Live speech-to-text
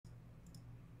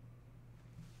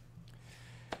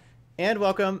And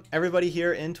welcome everybody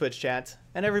here in Twitch chat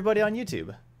and everybody on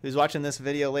YouTube who's watching this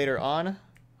video later on.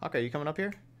 Okay, you coming up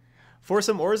here? For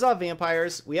some Orzhov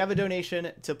Vampires, we have a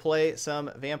donation to play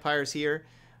some Vampires here.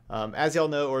 As y'all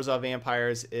know, Orzhov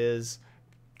Vampires is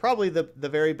probably the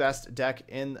very best deck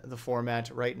in the format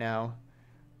right now.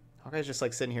 Hawkeye's just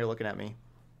like sitting here looking at me.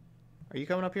 Are you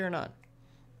coming up here or not?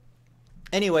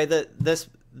 Anyway,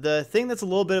 the thing that's a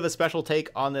little bit of a special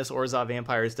take on this Orzhov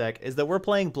Vampires deck is that we're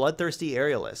playing Bloodthirsty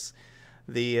Aerialist.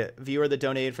 The viewer that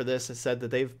donated for this has said that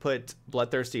they've put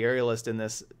Bloodthirsty Aerialist in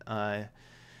this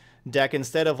deck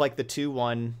instead of like the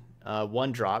 2/1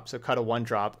 1-drop, so cut a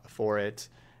 1-drop for it,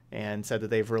 and said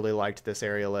that they've really liked this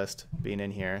Aerialist being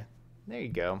in here. There you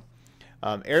go.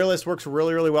 Aerialist works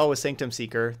really, really well with Sanctum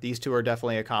Seeker. These two are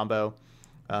definitely a combo.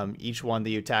 Each one that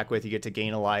you attack with, you get to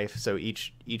gain a life, so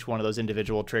each one of those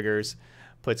individual triggers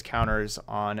puts counters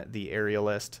on the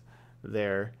Aerialist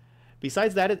there.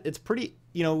 Besides that, it's pretty,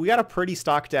 we got a pretty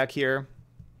stock deck here,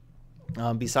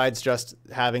 besides just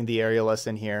having the Aerialist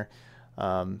in here.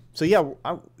 So yeah,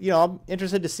 I'm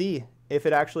interested to see if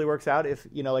it actually works out, if,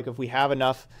 like if we have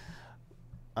enough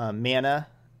mana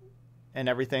and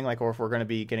everything, like, or if we're going to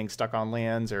be getting stuck on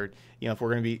lands, or, if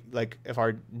we're going to be, like, if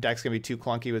our deck's going to be too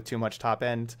clunky with too much top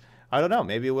end. I don't know.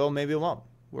 Maybe it will, maybe it won't.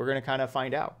 We're going to kind of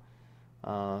find out.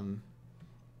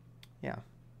 Yeah.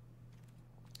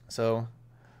 So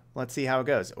let's see how it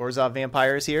goes. Orzhov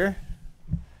Vampires here.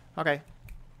 Okay.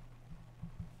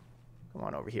 Come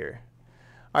on over here.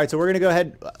 All right, so we're going to go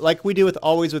ahead, like we do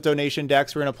always with donation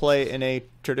decks, we're going to play in a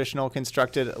traditional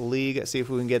constructed league, see if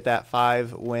we can get that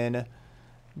 5-win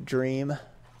dream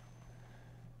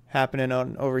happening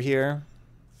on over here.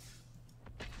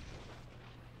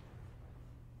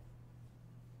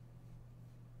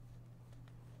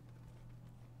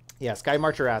 Yeah, Sky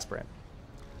Marcher Aspirant.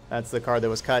 That's the card that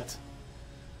was cut.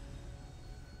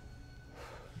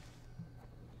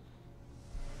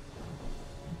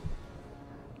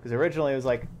 Because originally it was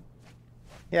like,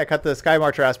 yeah, cut the Sky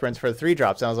Marcher Aspirants for the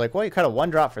 3-drops. And I was like, well, you cut a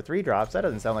 1-drop for 3 drops. That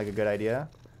doesn't sound like a good idea.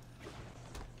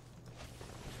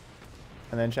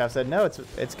 And then Chef said, no,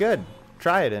 it's good.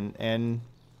 Try it. And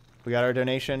we got our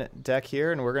donation deck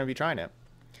here, and we're going to be trying it.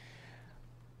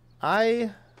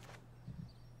 I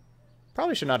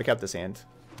probably should not have kept this hand.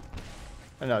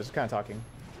 I don't know, I was just kind of talking.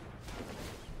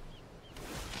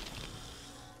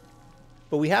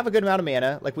 But we have a good amount of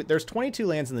mana. Like, there's 22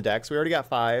 lands in the deck, so we already got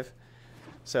 5.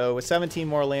 So with 17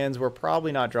 more lands, we're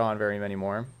probably not drawing very many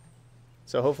more.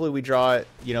 So hopefully we draw, a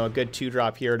good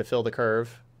 2-drop here to fill the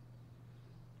curve.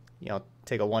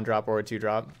 Take a 1-drop or a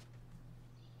 2-drop.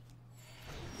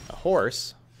 A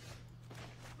horse.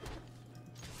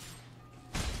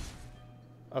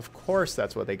 Of course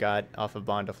that's what they got off of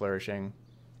Bond of Flourishing.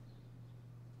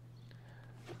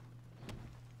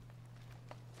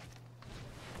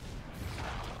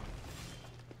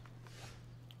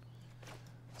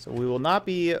 So we will not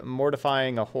be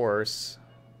mortifying a horse.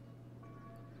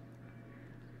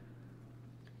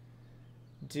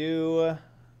 Do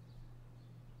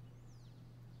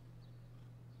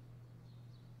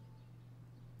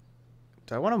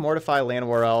I want to mortify Land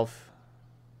War Elf?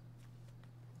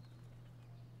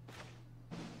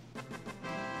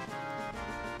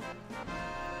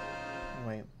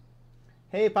 Wait.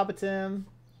 Hey, Papa Tim.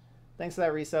 Thanks for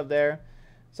that resub there.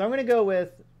 So I'm going to go with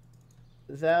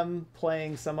them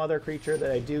playing some other creature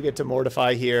that I do get to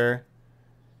mortify here.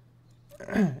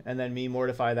 And then me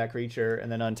mortify that creature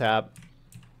and then untap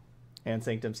and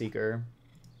Sanctum Seeker.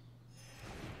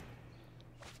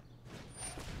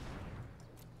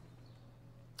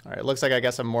 Alright, it looks like I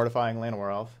guess I'm mortifying Land War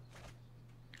Elf.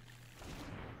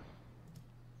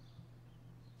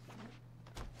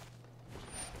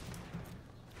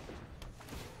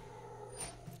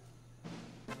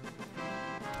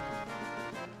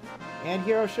 And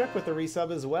Hero Shook with the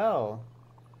resub as well.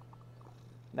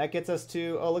 That gets us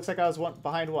to, oh, looks like I was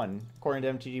behind one. According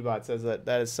to MTG Bot, says that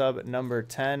is sub number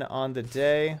 10 on the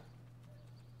day.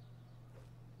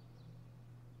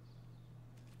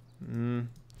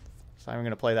 So I'm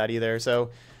going to play that either. So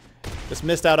just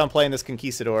missed out on playing this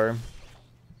Conquistador.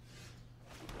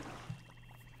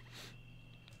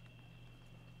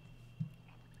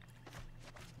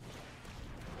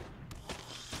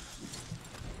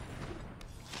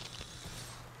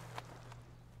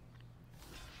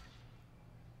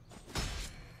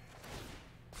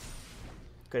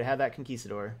 Could have had that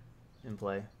Conquistador in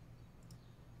play.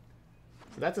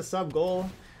 So that's a sub goal.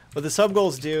 What the sub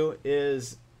goals do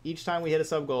is each time we hit a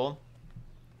sub goal,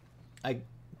 I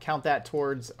count that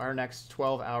towards our next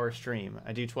 12-hour stream.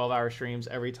 I do 12-hour streams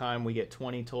every time we get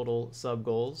 20 total sub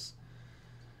goals.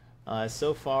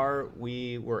 So far,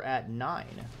 we were at 9,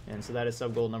 and so that is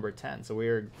sub goal number 10. So we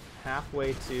are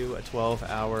halfway to a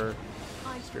 12-hour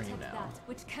stream now. That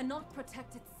which cannot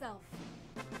protect itself.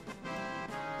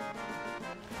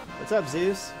 What's up,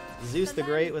 Zeus? Zeus the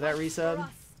Great with that resub.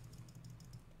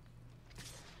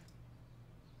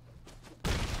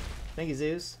 Thank you,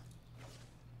 Zeus.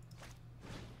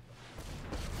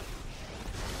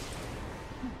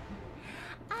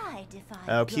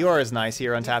 Oh, Kiora is nice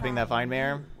here, untapping that Vine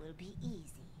Mare.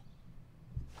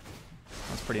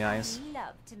 That's pretty nice.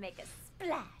 Love to make a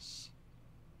splash.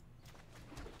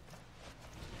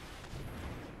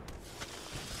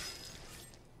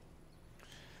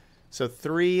 So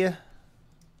 3.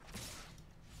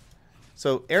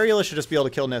 So Aerialist should just be able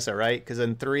to kill Nissa, right? Because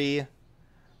then 3,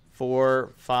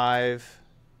 4, 5,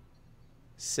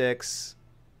 6,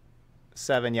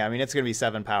 7. Yeah, I mean, it's going to be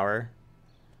 7 power.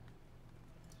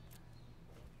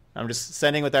 I'm just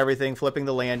sending with everything, flipping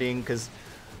the landing, because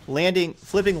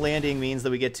flipping landing means that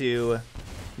we get to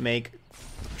make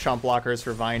chump blockers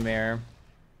for Vine Mare.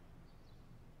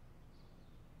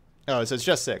 Oh, so it's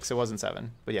just 6. It wasn't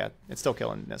 7. But yeah, it's still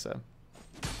killing Nissa.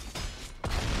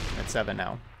 It's 7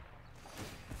 now.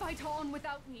 Fight on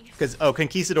without me. Because, oh,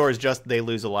 Conquistador is just they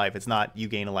lose a life. It's not you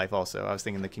gain a life also. I was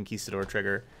thinking the Conquistador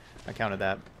trigger. I counted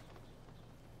that.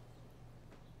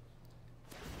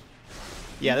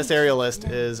 Yeah, this Aerialist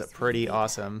is pretty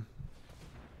awesome.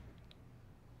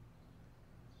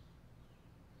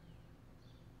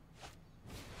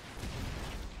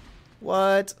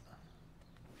 What?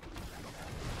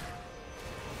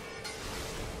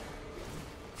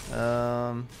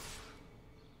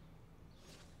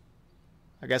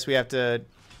 I guess we have to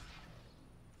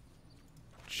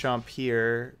jump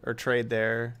here or trade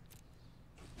there.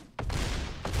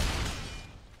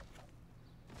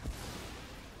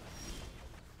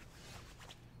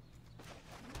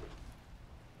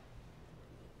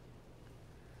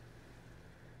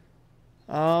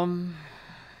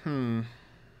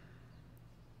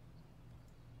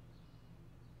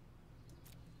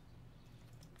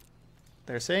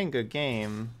 They're saying good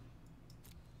game.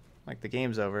 Like the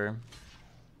game's over.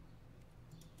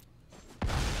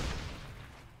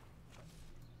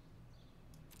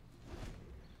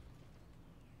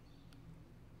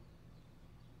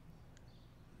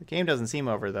 The game doesn't seem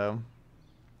over though.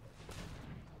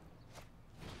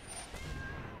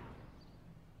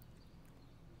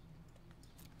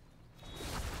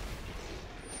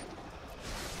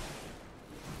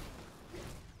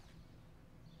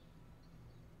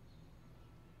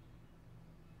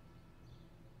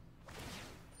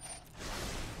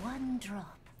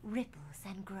 Drop ripples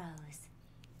and grows.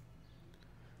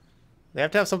 They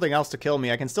have to have something else to kill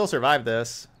me. I can still survive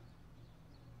this.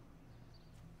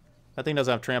 That thing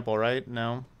doesn't have trample, right?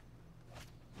 No.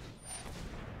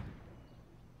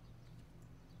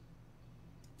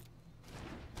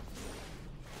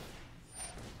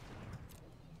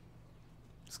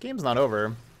 This game's not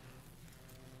over.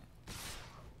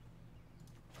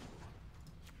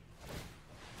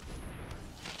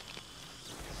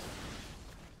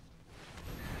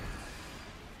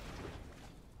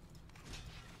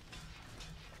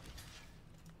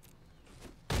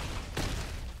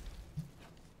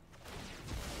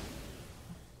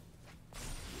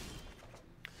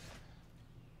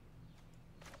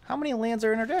 How many lands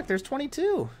are in our deck? There's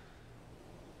 22.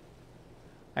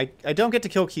 I don't get to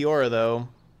kill Kiora, though.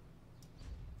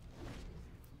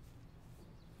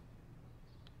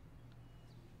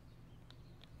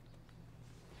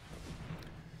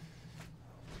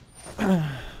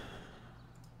 Alright,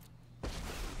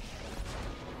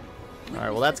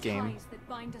 well that's game.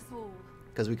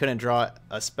 Because we couldn't draw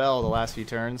a spell the last few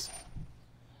turns.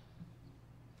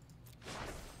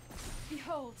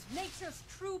 Behold, nature's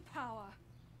true power.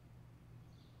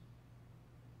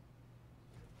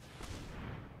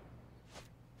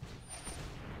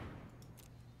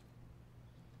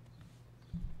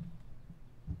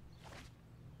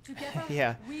 Together,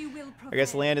 yeah, we will I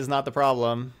guess land is not the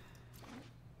problem.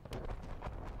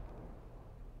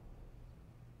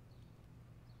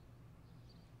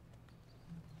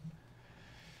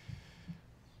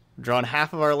 Drawn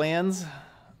half of our lands,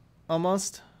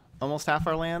 almost half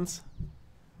our lands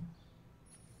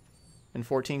in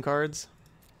 14 cards.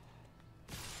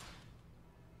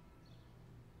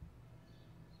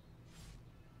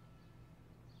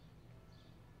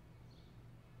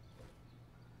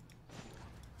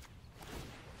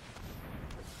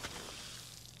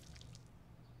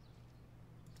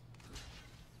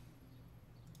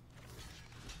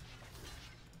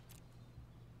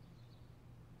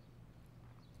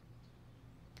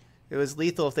 It was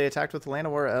lethal if they attacked with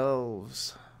Llanowar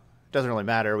Elves. doesn't really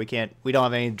matter. We don't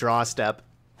have any draw step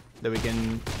that we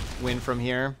can win from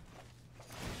here.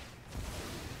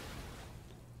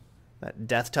 That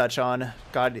death touch on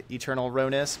God Eternal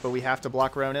Ronus, but we have to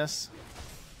block Ronus.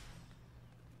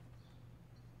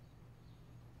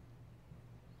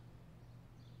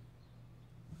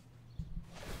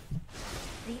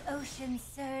 The ocean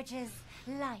surges,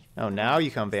 life. Oh, now you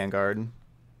come Vanguard.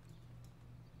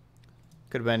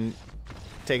 Could have been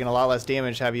taking a lot less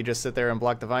damage to have you just sit there and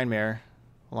block the Vine Mare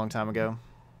a long time ago.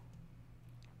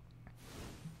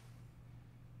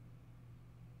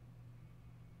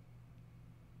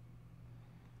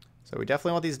 So we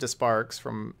definitely want these Disparks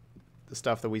from the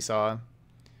stuff that we saw.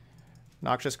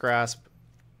 Noxious Grasp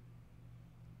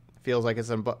feels like it's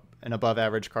an above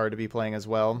average card to be playing as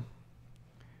well.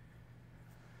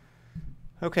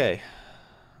 Okay.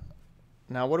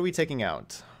 Now what are we taking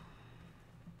out?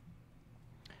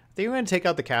 I think we're going to take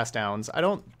out the cast downs. I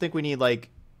don't think we need like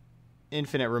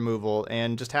infinite removal,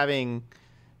 and just having,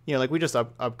 you know, like we just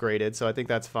upgraded, so I think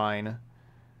that's fine.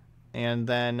 And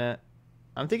then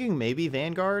I'm thinking maybe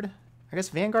Vanguard. I guess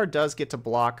Vanguard does get to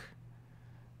block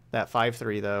that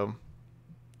 5/3 though.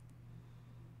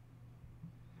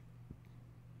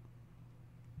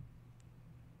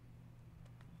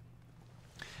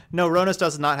 No, Ronus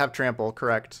does not have trample,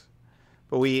 correct.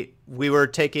 But we were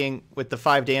taking, with the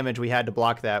 5 damage, we had to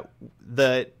block that.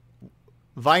 The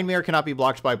Vine Mare cannot be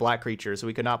blocked by black creatures, so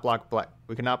we could not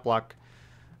block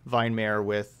Vine Mare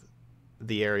with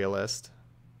the Aerialist.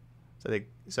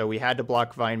 So we had to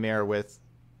block Vine Mare with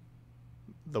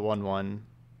the 1/1.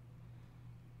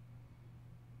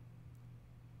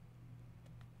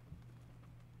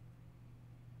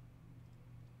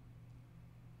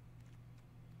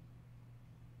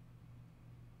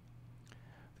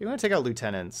 You want to take out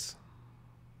lieutenants.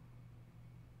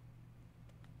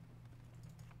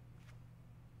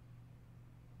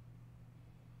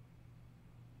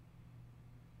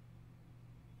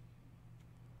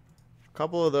 A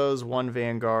couple of those, 1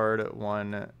 Vanguard,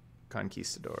 1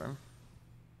 Conquistador.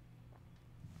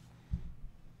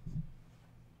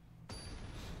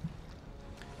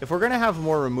 If we're going to have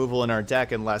more removal in our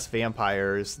deck and less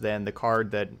vampires, then the card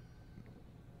that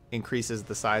increases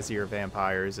the size of your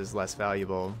vampires is less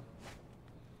valuable.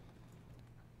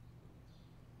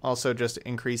 Also, just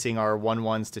increasing our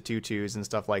 1/1s to 2/2s and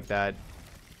stuff like that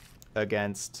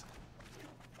against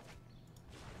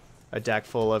a deck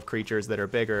full of creatures that are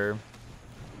bigger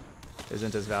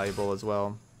isn't as valuable as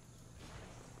well.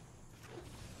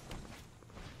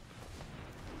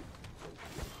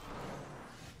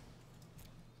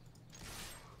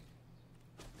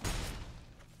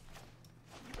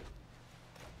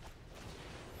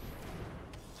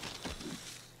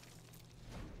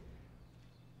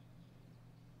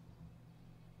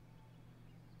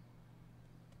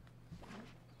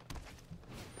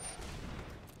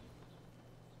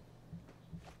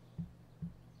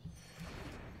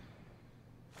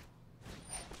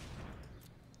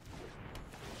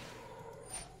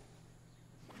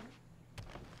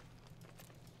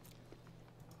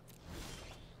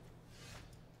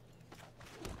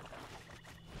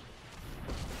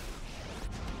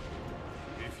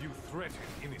 Threaten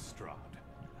Innistrad,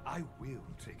 I will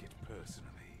take it personally.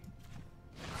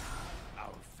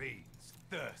 Our fiends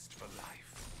thirst for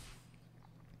life.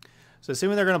 So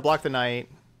assuming they're going to block the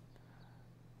Knight,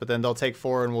 but then they'll take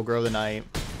 4 and we'll grow the Knight.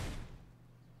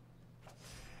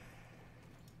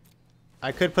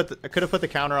 I could have put the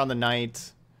counter on the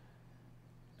Knight,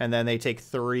 and then they take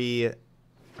 3,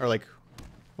 or like,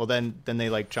 well then they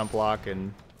like jump block,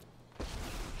 and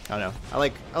I don't know. I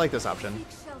like this option.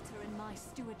 Seek shelter in my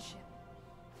stewardship.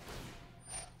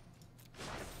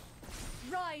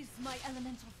 Rise, my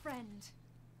elemental friend.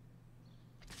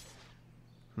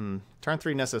 Turn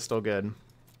 3 Nissa is still good.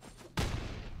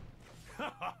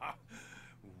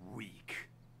 Weak.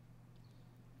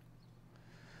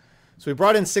 So we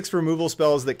brought in 6 removal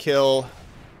spells that kill.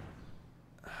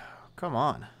 Come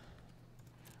on.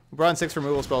 We brought in 6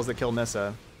 removal spells that kill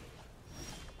Nissa.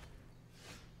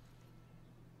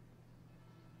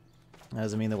 That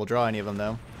doesn't mean that we'll draw any of them,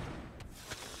 though.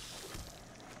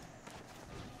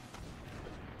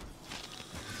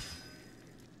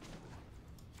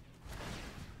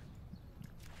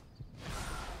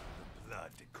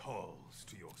 Blood calls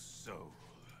to your soul.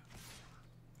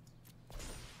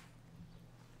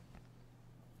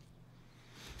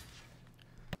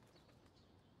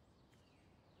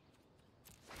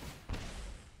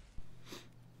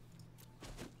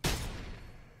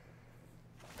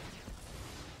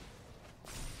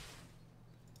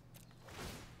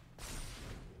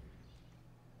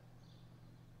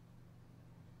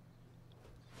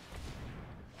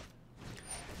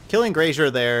 killing Grazier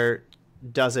there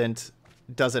doesn't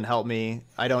help me.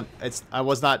 I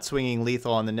was not swinging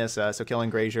lethal on the Nissa, so killing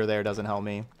Grazier there doesn't help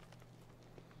me.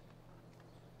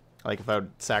 Like if I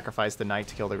would sacrifice the knight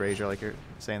to kill the Grazier, like you're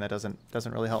saying, that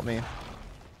doesn't really help me.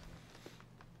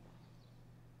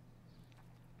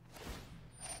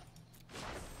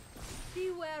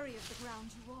 Be wary of the ground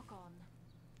you walk on.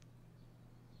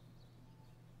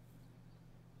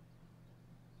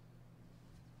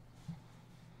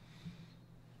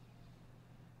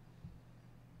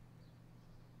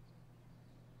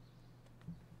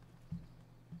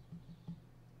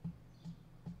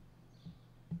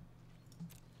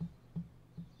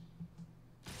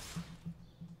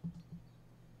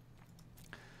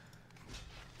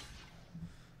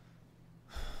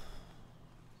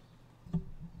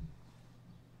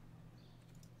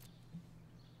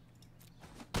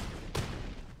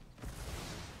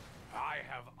 I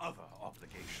have other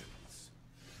obligations.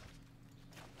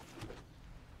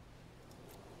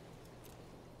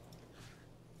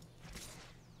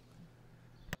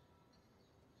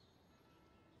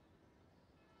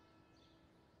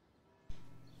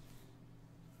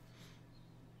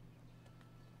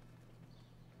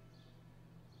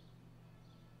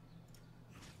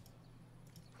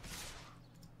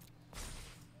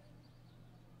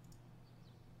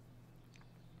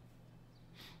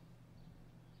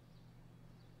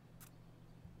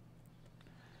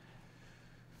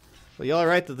 Well, y'all are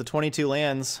right that the 22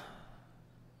 lands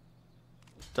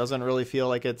doesn't really feel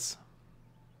like it's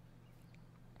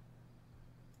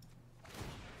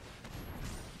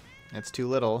too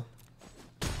little.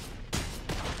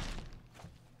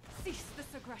 Cease this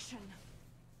aggression.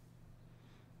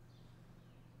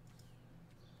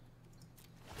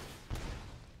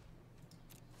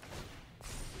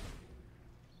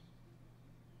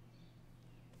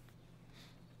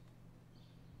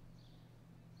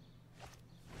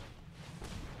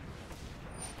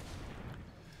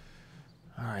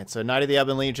 Alright, so Knight of the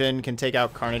Ebon Legion can take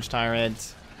out Carnage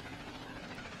Tyrant.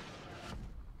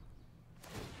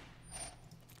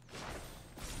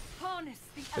 Harness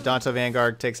the Vedanta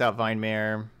Vanguard takes out Vine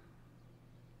Mare.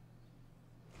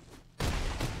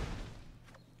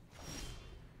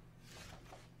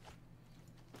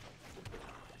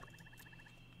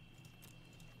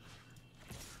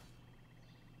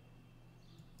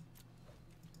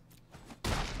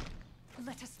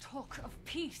 Let us talk of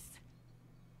peace.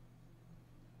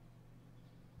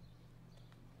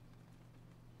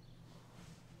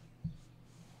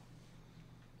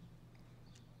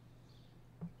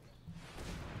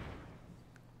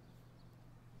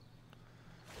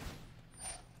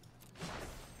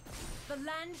 The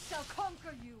land shall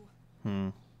conquer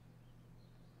you.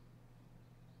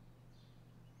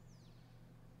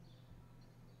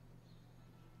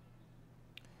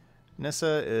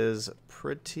 Nissa is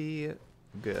pretty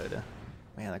good.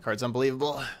 Man, that card's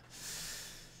unbelievable.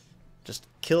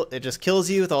 It just kills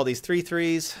you with all these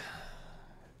 3/3s.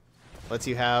 Lets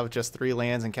you have just 3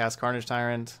 lands and cast Carnage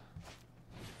Tyrant.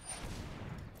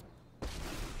 What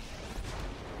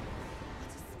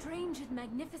a strange and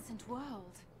magnificent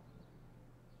world.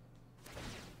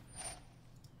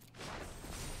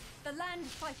 The land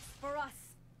fights for us.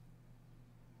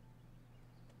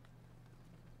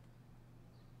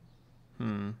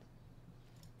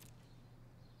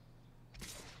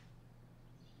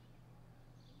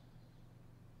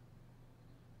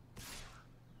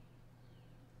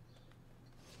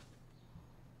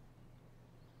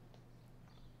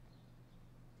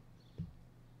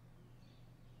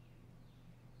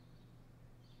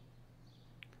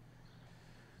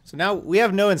 So now we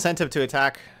have no incentive to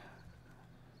attack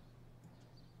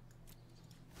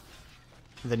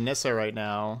the Nissa right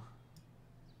now.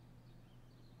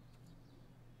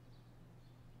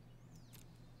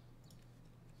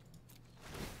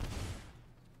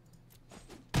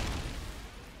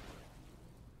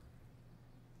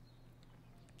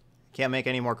 Can't make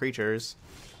any more creatures.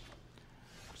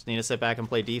 Just need to sit back and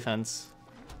play defense.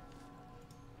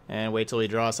 And wait till we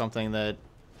draw something that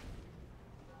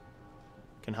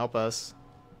can help us.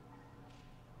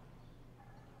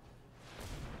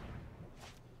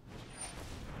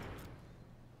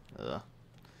 Ugh.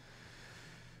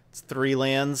 It's 3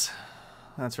 lands.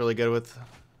 That's really good with...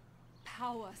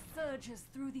 Power surges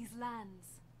through these lands.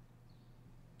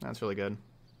 That's really good.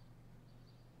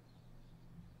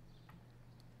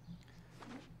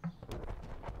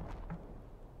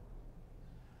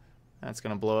 That's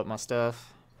gonna blow up my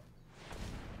stuff.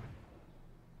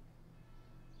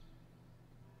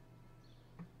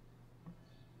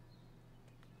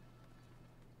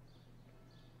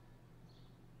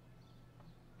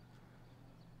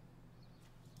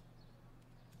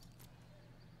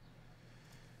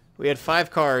 We had 5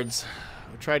 cards.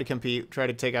 We tried to compete, tried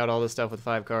to take out all this stuff with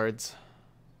 5 cards.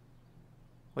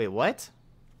 Wait, what?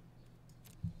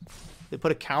 They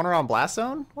put a counter on Blast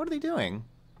Zone? What are they doing?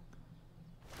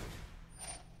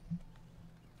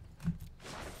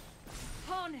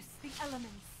 Harness the elements.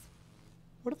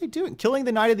 What are they doing? Killing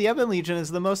the Knight of the Ebon Legion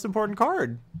is the most important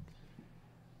card.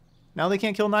 Now they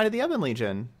can't kill Knight of the Ebon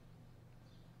Legion.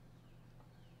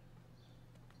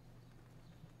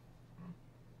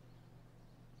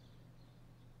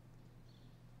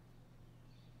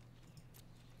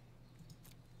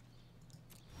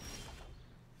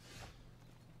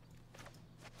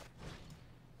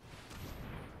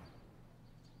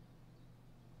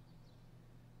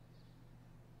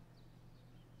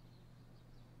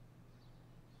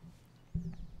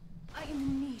 I am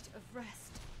in need of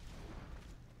rest.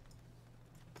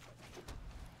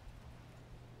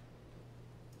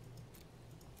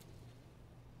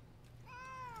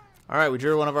 Alright, we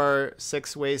drew one of our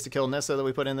 6 ways to kill Nissa that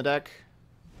we put in the deck.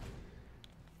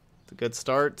 It's a good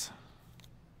start.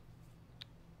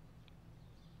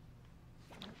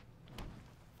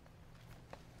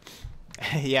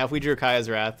 Yeah, if we drew Kaya's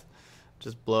Wrath,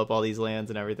 just blow up all these lands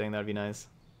and everything, that'd be nice.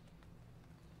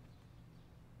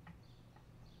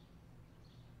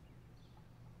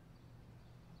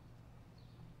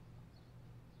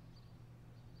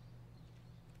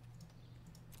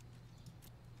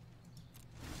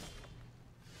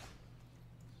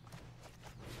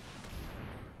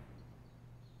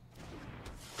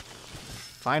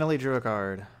 Finally drew a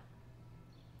card.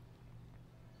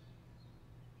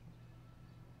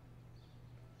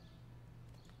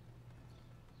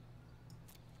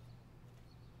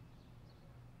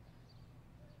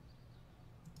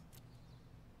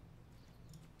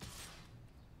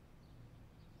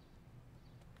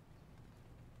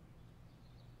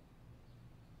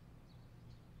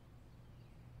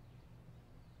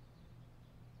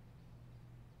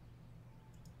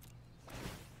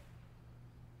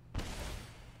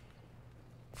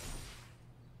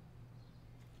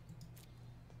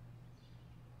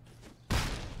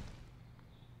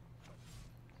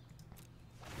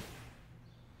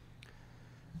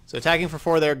 So attacking for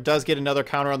 4 there does get another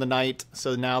counter on the Knight,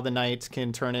 so now the Knight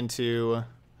can turn into...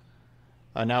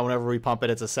 now whenever we pump it,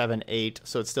 it's a 7/8,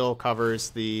 so it still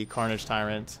covers the Carnage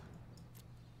Tyrant.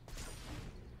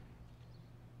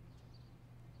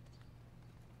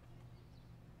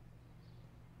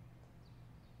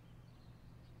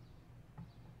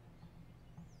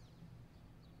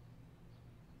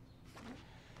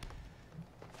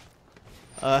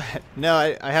 No,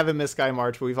 I haven't missed Sky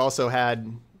March, but we've also had...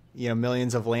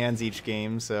 millions of lands each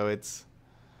game, so it's...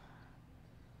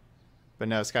 But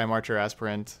no, Sky Marcher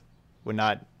Aspirant would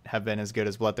not have been as good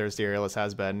as Bloodthirsty Aerialist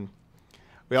has been.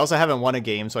 We also haven't won a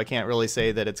game, so I can't really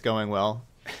say that it's going well.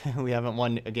 We haven't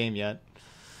won a game yet.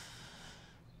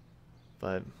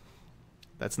 But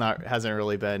hasn't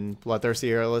really been Bloodthirsty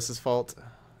Aerialist's fault.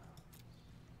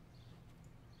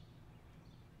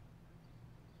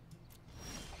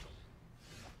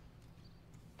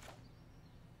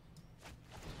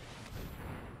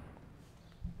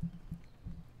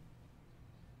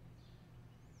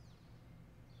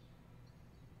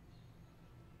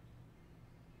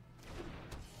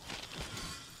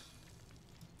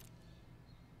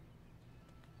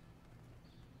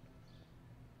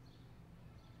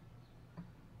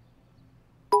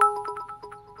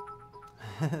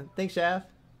 Thanks, Shaft.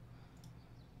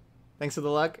 Thanks for the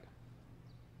luck.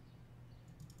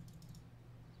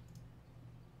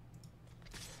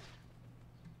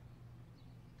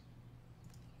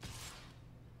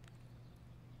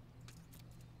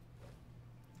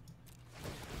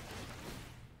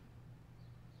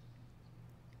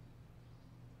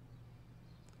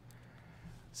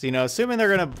 So, assuming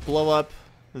they're going to blow up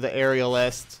the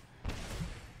Aerialist,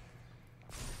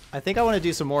 I think I want to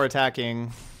do some more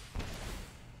attacking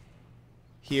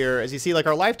here. As you see, like,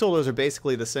 our life totals are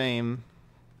basically the same.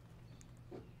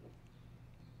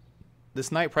 This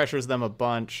Knight pressures them a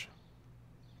bunch.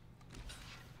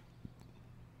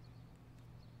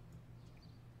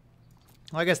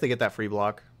 Well, I guess they get that free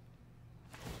block.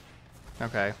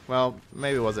 Okay, well,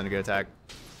 maybe it wasn't a good attack.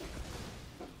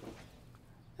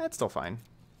 That's still fine.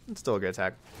 It's still a good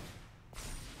attack.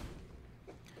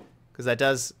 Because that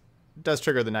does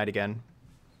trigger the Knight again.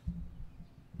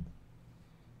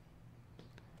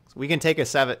 So we can take a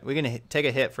 7. We can take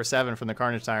a hit for 7 from the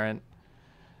Carnage Tyrant.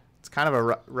 It's kind of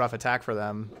a rough attack for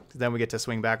them. Then we get to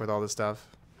swing back with all this stuff.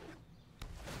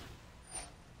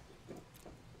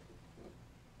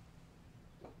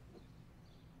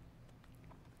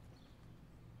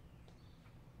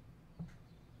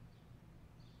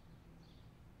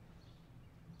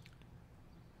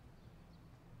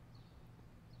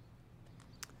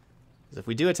 If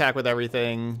we do attack with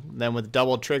everything, then with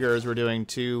double triggers, we're doing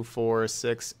 2, 4,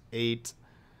 6, 8.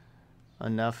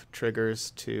 Enough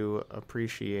triggers to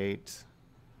appreciate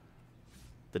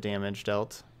the damage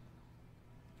dealt.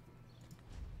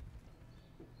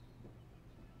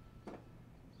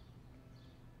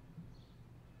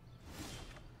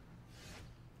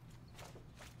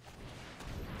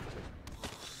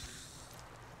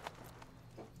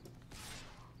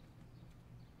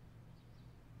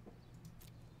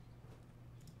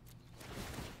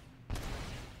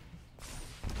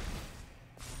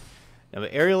 Yeah,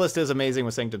 but Aerialist is amazing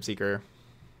with Sanctum Seeker.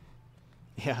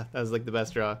 Yeah, that was like the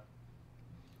best draw.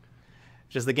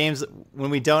 Just the games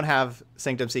when we don't have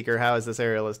Sanctum Seeker, how is this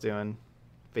Aerialist doing?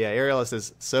 But yeah, Aerialist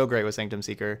is so great with Sanctum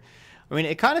Seeker. I mean,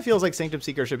 it kind of feels like Sanctum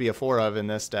Seeker should be a 4 of in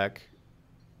this deck.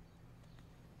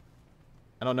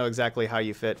 I don't know exactly how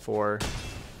you fit 4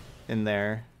 in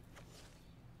there.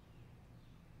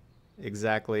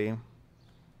 Exactly.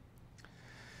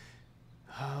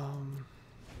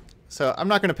 So I'm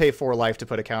not going to pay 4 life to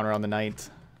put a counter on the knight.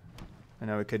 I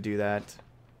know we could do that.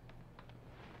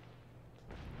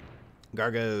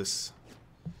 Gargos.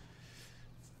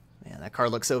 Man, that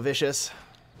card looks so vicious.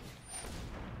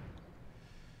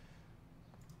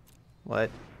 What?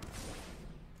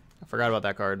 I forgot about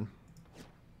that card.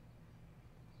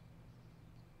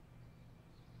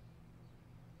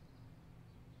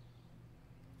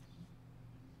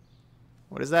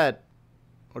 What is that?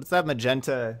 What is that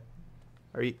magenta?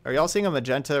 Are y'all seeing a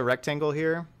magenta rectangle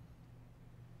here?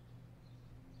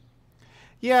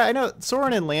 Yeah, I know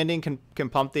Sorin and Landing can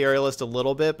pump the Aerialist a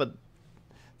little bit, but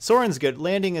Sorin's good.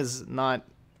 Landing is not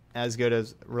as good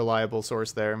as reliable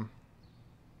source there.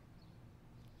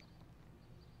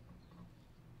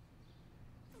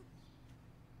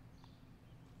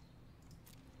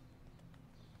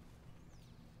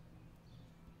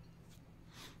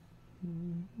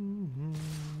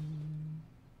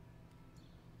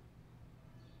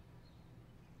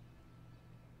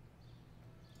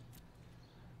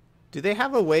 Do they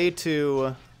have a way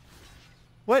to...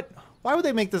 What? Why would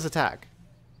they make this attack?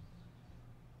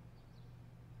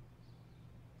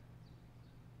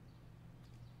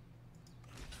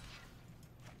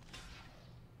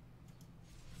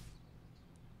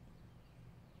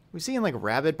 We've seen like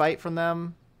Rabid Bite from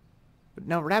them. But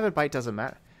no, Rabid Bite doesn't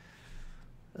matter.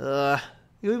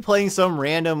 You'll be playing some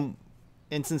random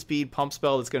instant speed pump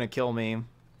spell that's going to kill me.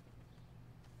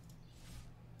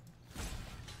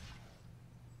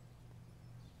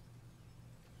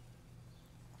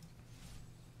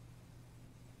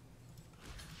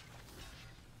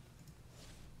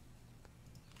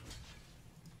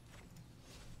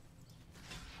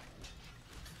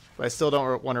 But I still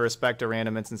don't want to respect a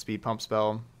random instant speed pump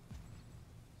spell.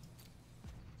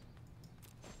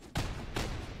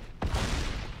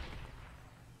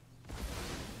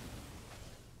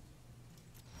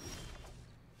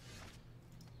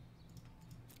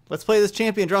 Let's play this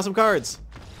champion, draw some cards.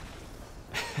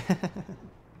 That'd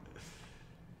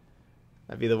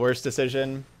be the worst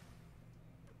decision.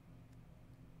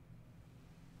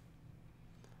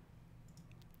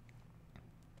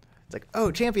 It's like, oh,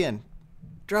 champion.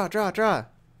 Draw, draw, draw.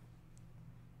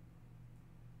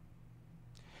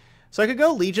 So I could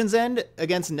go Legion's End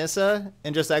against Nissa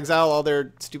and just exile all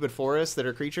their stupid forests that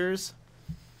are creatures.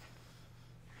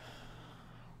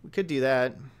 We could do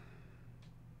that.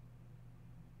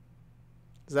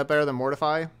 Is that better than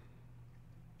Mortify?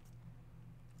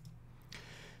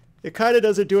 It kind of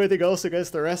doesn't do anything else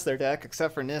against the rest of their deck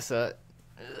except for Nissa.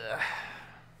 Ugh.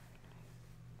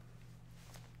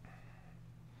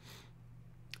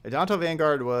 Adanto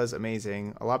Vanguard was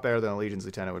amazing. A lot better than a Legion's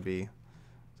Lieutenant would be.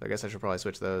 So I guess I should probably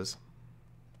switch those.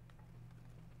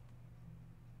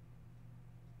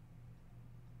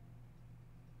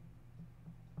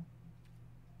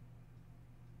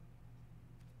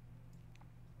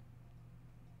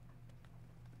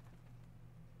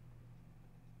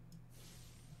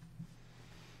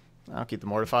 I'll keep the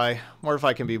Mortify.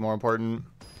 Mortify can be more important.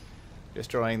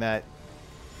 Destroying that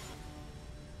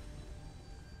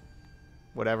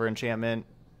whatever enchantment,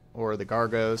 or the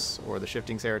Gargos, or the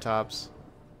Shifting Ceratops.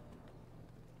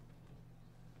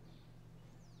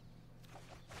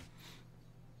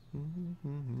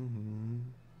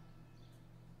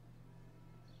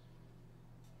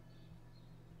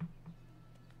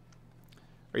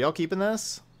 Are y'all keeping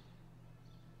this?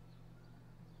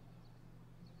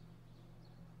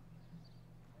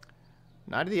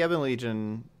 Knight of the Ebon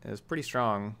Legion is pretty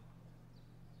strong.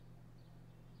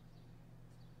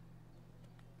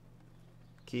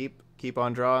 Keep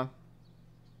on draw.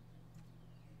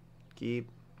 Keep.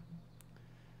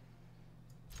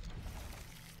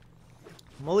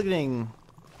 Mulliganing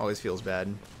Always feels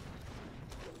bad.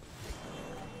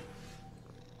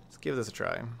 Let's give this a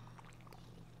try.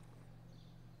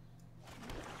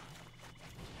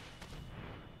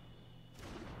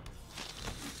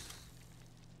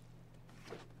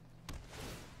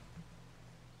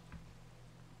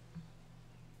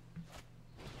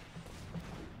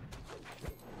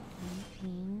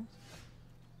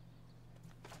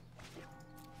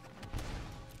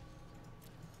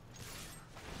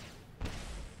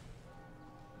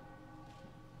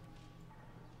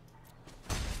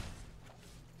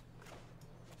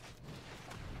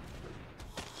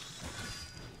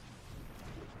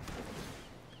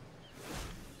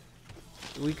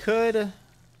 We could... I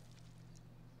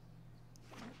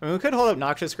mean, we could hold up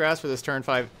Noxious Grass for this turn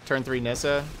 3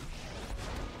 Nissa.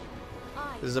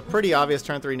 This is a pretty obvious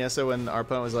turn 3 Nissa when our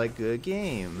opponent was like, good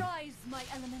game. Rise, my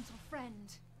elemental friend.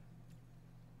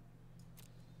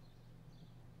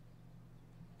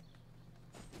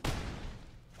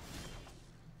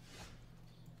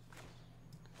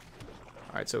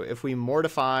 Alright, so if we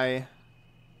Mortify...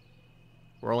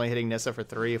 We're only hitting Nissa for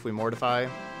 3 if we Mortify.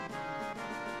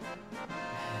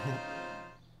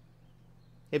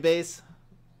 Hey, Base.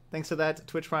 Thanks for that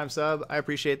Twitch Prime sub. I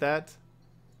appreciate that.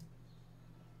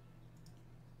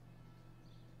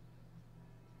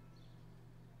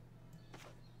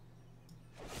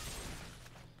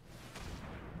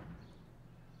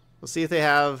 We'll see if they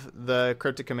have the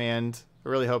Cryptic Command. I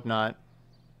really hope not.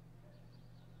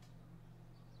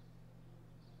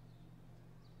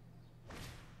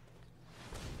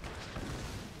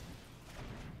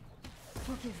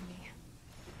 Forgive me.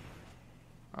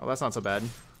 Oh, that's not so bad.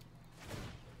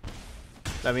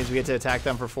 That means we get to attack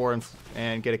them for 4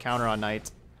 and get a counter on Knight.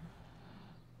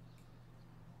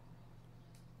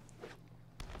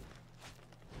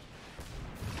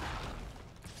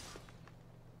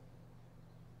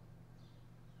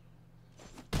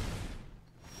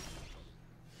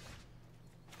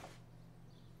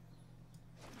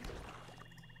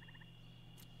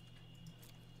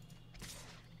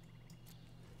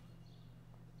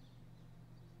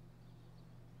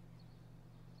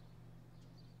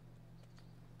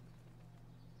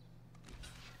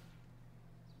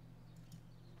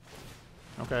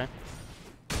 Okay.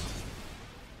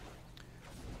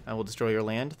 I will destroy your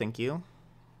land. Thank you.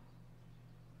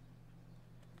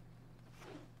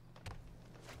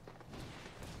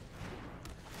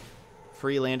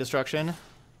 Free land destruction.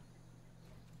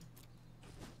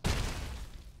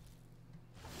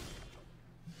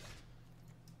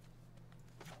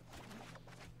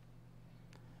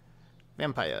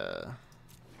 Vampire.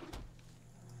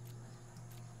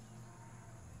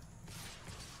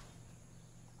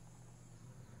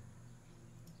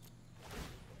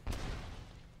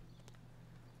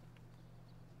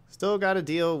 Still got to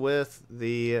deal with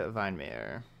the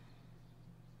Vinemare.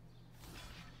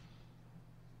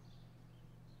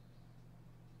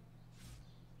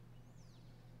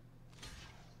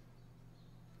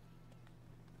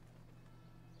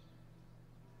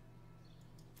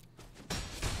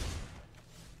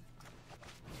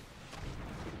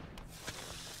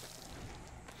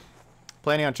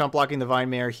 Planning on chump blocking the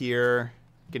Vinemare here,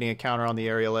 getting a counter on the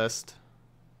Aerialist.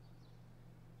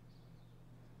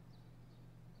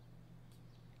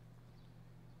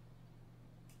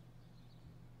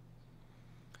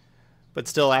 But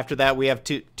still, after that, we have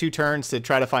two turns to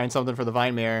try to find something for the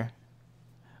Vinemare.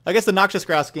 I guess the Noxious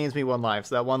Grass gains me 1 life,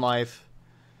 so that 1 life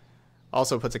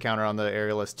also puts a counter on the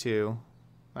Aerialist too.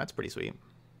 That's pretty sweet.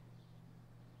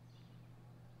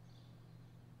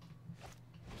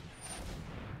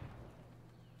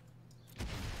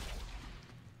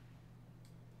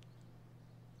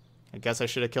 I guess I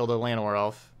should have killed a Llanowar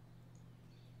Elf.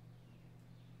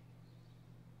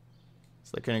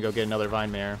 So they couldn't go get another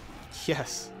Vinemare.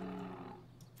 Yes!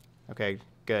 Okay,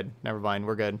 good. Never mind.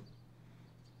 We're good.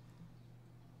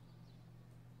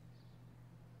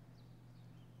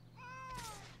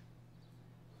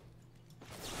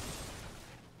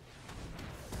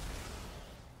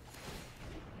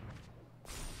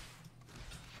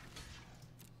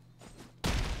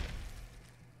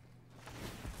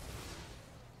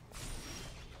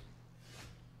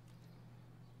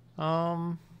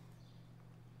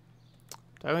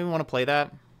 Do I even want to play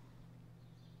that?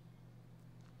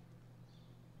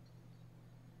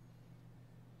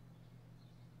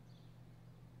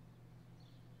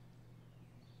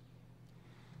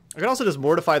 I could also just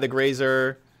mortify the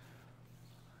Grazer,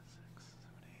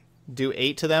 do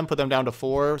 8 to them, put them down to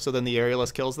 4, so then the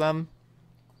Aerialist kills them.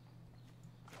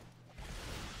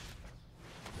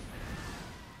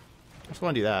 I just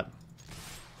want to do that.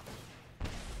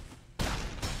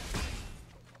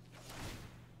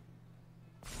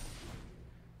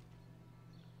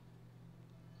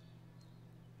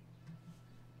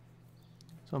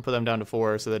 So I'll put them down to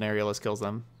 4 so then Aerialist kills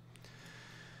them.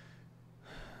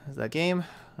 Is that game?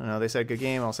 I don't know, they said good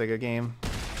game, I'll say good game.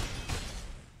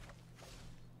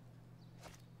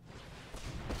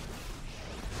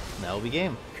 That'll be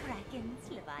game. Krakens,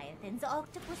 leviathans,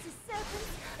 octopuses,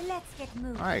 serpents. Let's get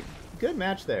moving. Alright, good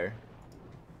match there.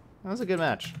 That was a good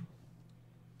match.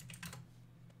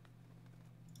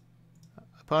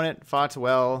 Opponent fought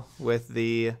well with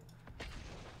the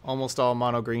almost all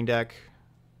mono green deck.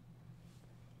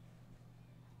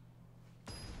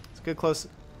 It's a good close,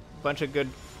 bunch of good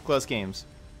close games.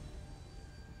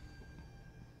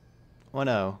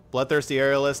 1-0. Bloodthirsty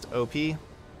Aerialist OP.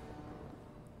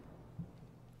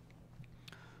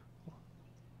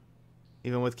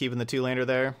 Even with keeping the 2-lander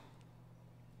there.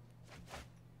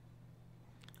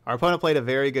 Our opponent played a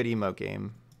very good emote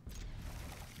game.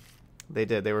 They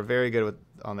did. They were very good with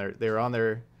they were on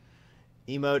their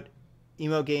emote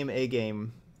game A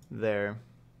game there.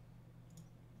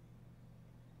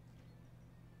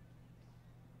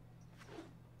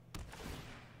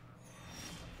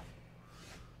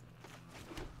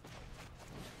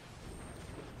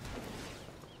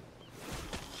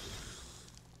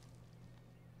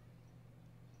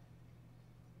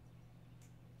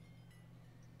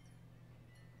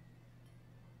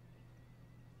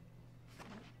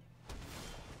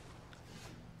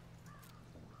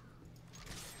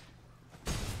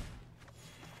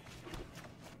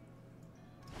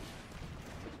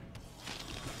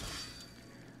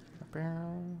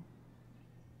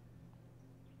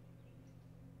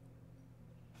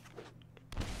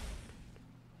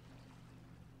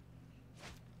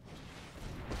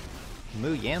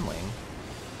 Moo Yanling.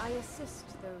 I assist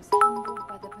those humbled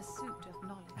by the pursuit of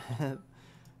knowledge.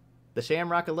 The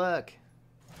Shamrock of Luck.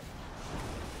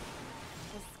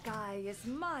 The sky is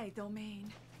my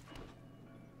domain.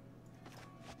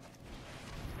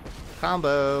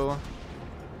 Combo.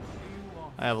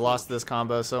 I have lost this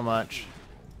combo so much.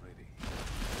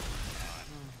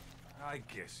 I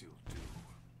guess you'll do.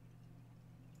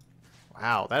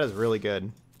 Wow, that is really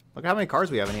good. Look how many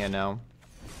cards we have in hand now.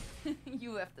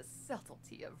 You have the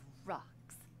subtlety of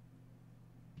rocks.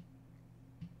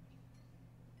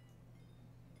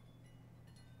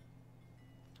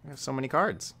 We have so many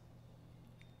cards.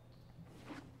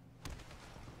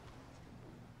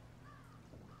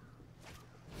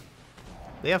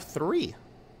 They have 3.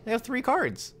 They have 3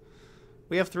 cards.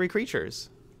 We have 3 creatures.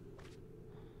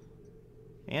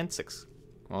 And 6.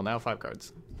 Well, now 5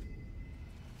 cards.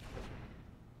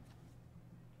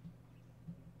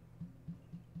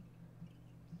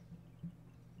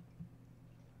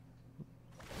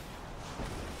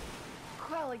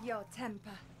 Quell your temper.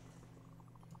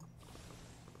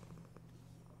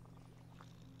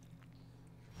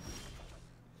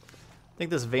 I think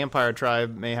this vampire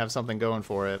tribe may have something going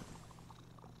for it.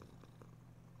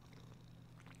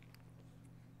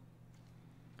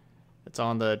 It's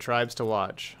on the tribes to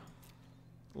watch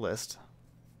list.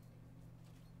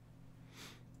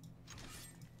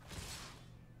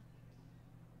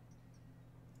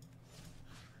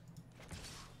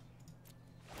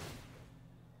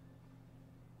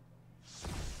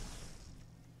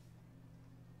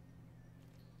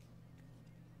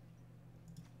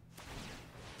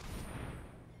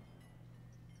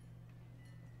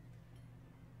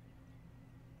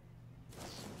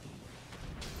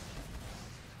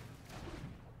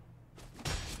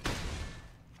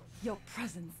 Your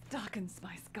presence darkens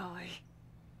my sky.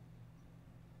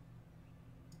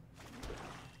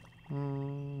 I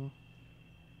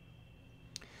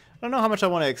don't know how much I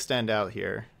want to extend out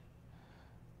here.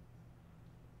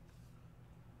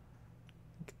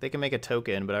 They can make a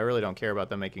token, but I really don't care about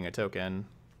them making a token.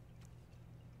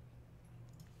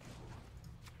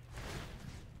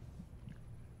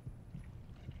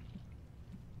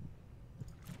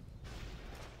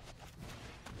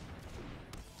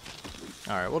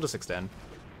 Alright, we'll just extend.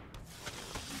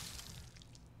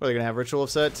 What, are they going to have Ritual of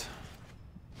Set?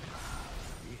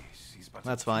 Yes, he's but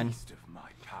That's a fine. taste of my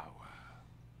power.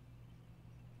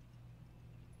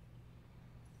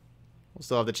 We'll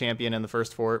still have the champion in the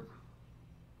first fort.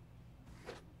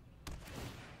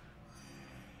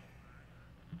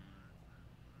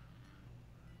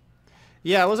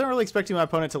 Yeah, I wasn't really expecting my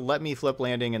opponent to let me flip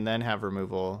landing and then have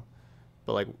removal.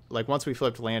 But like once we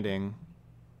flipped landing...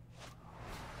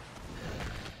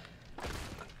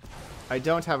 I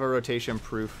don't have a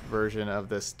rotation-proof version of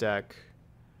this deck.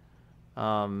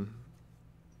 I am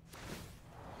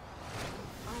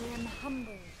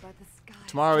humbled by the sky.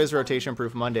 Tomorrow is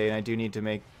rotation-proof Monday, and I do need to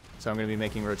make... So I'm going to be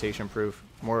making rotation-proof...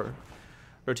 More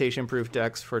rotation-proof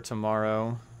decks for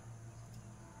tomorrow.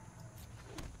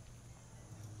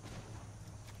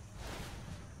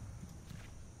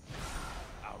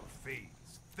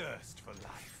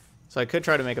 So I could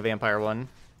try to make a vampire one.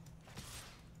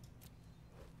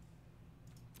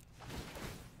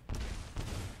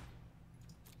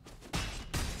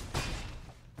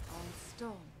 All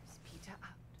storms peter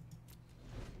out.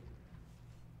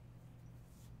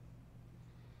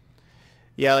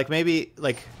 Yeah, like maybe,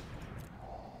 like,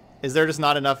 is there just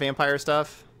not enough vampire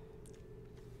stuff?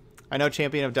 I know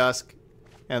Champion of Dusk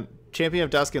and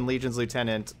Legion's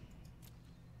Lieutenant.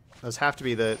 Those have to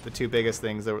be the two biggest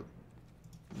things that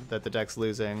the deck's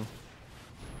losing.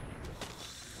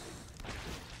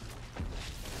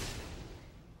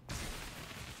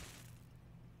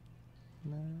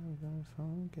 Never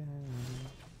forget.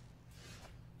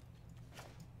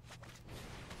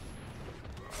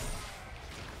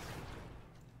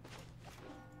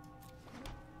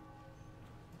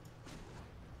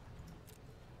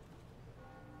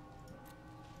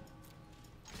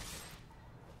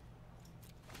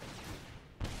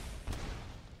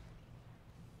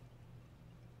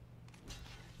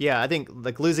 Yeah, I think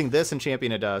like losing this in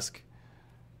Champion of Dusk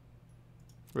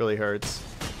really hurts.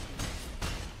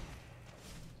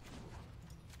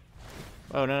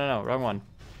 Oh, no, wrong one.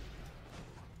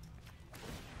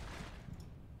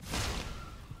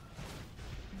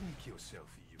 Make yourself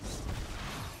useful.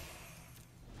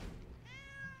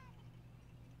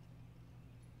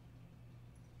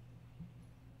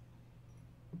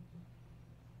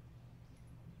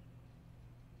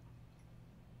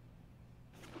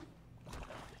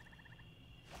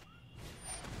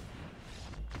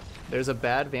 There's a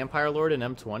bad Vampire Lord in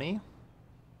M20?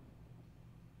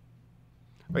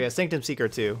 Oh yeah, Sanctum Seeker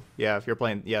too. Yeah, if you're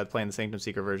playing the Sanctum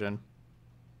Seeker version.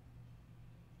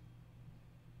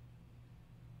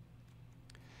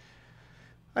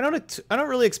 I don't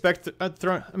really expect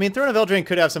Throne of Eldraine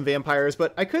could have some vampires,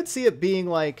 but I could see it being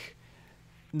like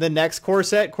the next core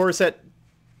set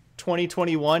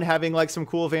 2021 having like some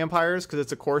cool vampires because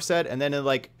it's a core set, and then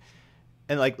like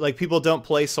people don't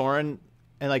play Sorin,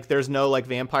 and like there's no like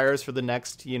vampires for the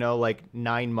next, you know, like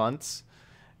 9 months.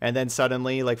 And then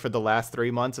suddenly, like for the last 3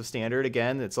 months of Standard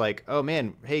again, it's like, oh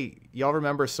man, hey, y'all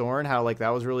remember Sorin? How like that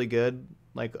was really good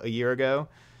like a year ago,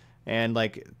 and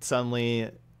like suddenly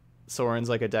Sorin's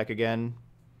like a deck again.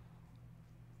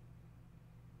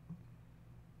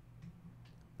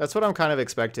 That's what I'm kind of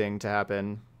expecting to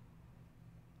happen.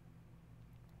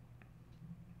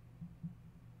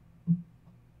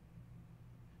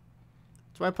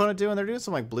 What's my opponent doing? They're doing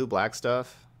some like blue-black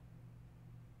stuff.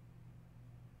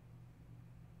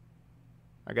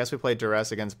 I guess we played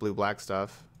Duress against blue-black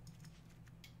stuff.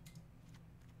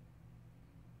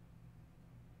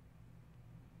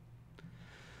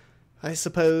 I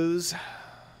suppose.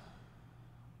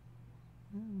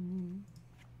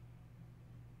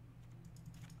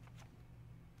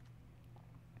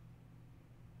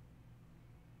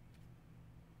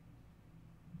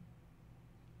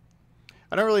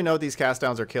 I don't really know what these cast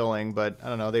downs are killing, but I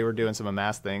don't know. They were doing some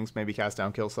amass things. Maybe cast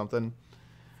down kills something.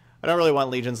 I don't really want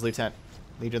Legion's Lieutenant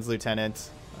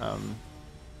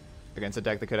against a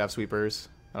deck that could have sweepers.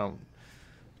 I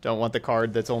don't want the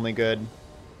card that's only good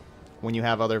when you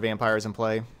have other vampires in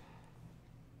play.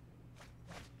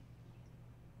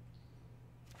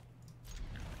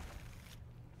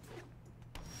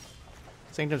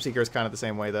 Sanctum Seeker is kind of the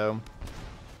same way though,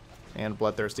 and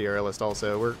Bloodthirsty Aerialist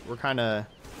also. We're kind of,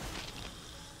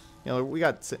 you know, we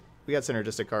got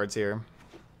synergistic cards here.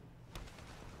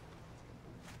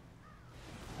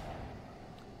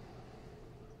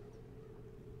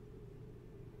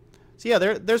 So yeah,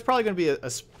 there's probably going to be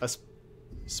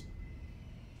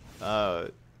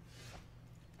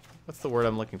what's the word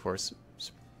I'm looking for?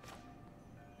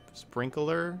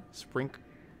 Sprinkler?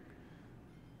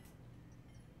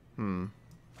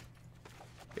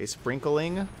 A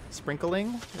sprinkling?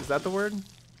 Sprinkling? Is that the word?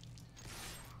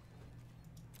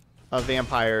 Of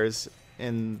vampires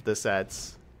in the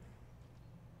sets.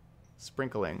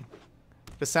 Sprinkling.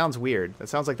 This sounds weird. That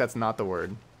sounds like that's not the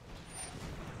word.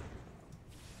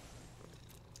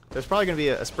 There's probably going to be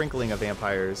a sprinkling of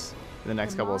vampires in the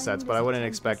next couple of sets, but I wouldn't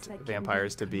expect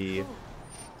vampires to be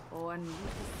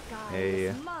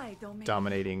a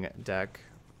dominating deck.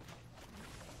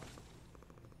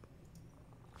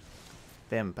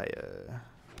 Vampire.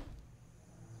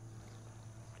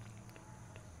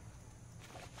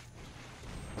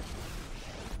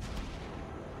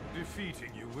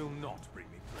 Defeating you will not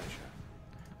bring me pleasure.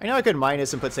 I know I could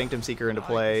minus and put Sanctum Seeker into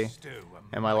play,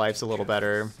 and my life's a little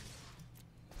better.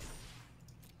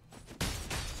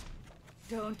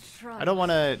 I don't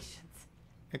want to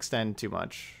extend too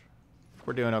much.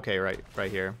 We're doing okay right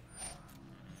here.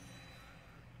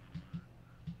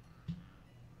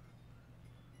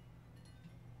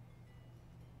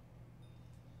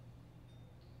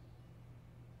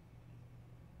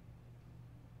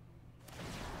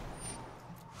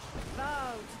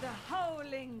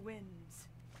 Whirling winds.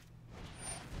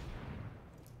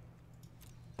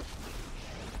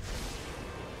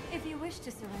 If you wish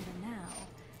to surrender now,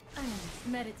 I must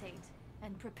meditate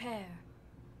and prepare.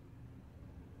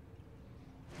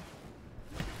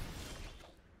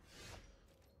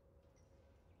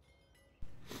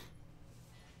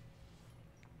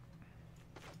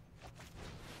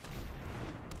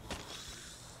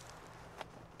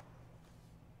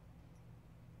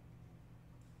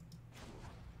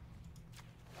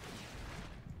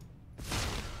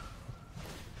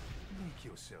 Make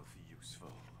yourself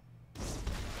useful.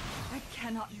 I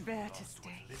cannot bear to Lost stay.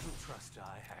 what little trust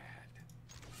I had.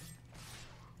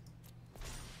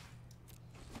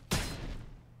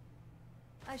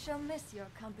 I shall miss your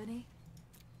company.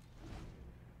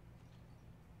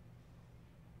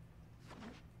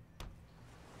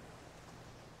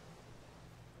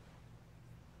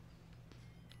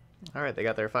 All right, they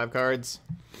got their 5 cards.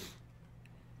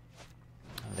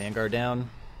 Vanguard down.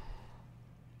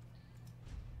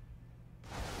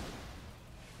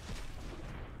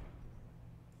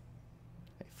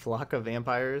 A flock of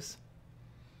vampires.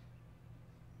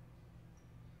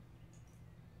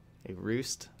 A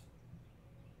roost.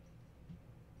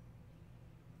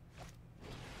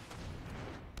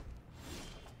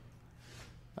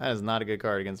 That is not a good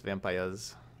card against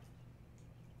vampires.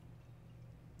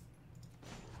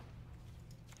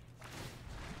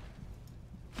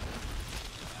 I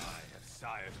have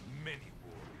sired many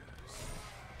warriors.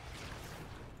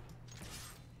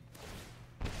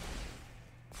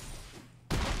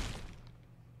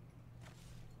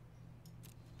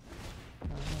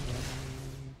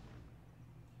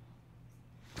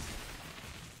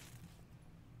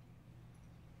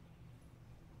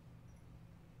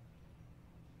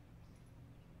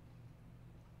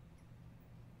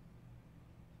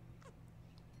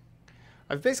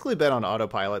 I've basically been on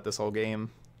autopilot this whole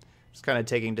game. Just kind of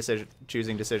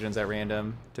choosing decisions at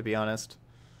random, to be honest.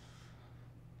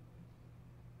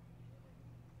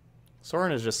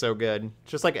 Soren is just so good.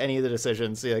 Just like any of the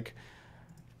decisions. Like,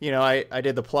 you know, I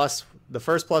did the first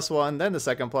 +1, then the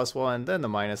second +1, then the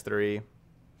 -3.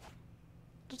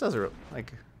 Just doesn't,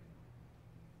 like...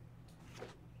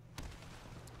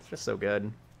 It's just so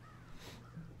good.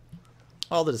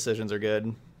 All the decisions are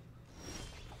good.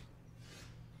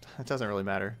 It doesn't really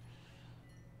matter.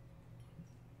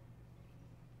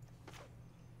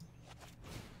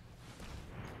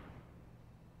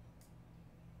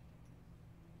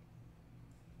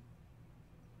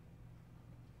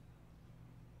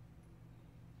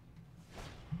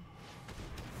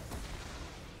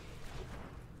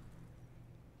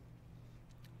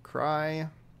 Cry,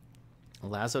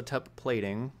 Lazotep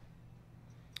Plating,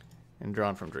 and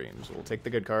Drawn from Dreams. We'll take the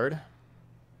good card.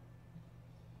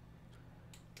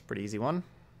 Pretty easy one.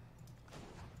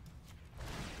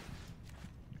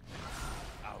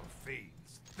 Our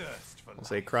fiends thirst for We'll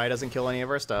say Cry doesn't kill any of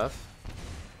our stuff.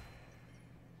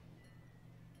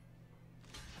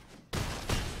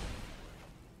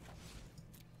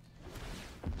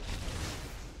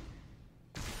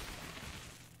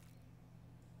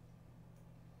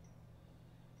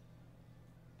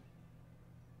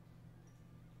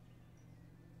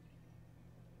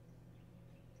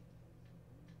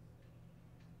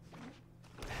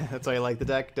 That's why I like the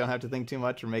deck. Don't have to think too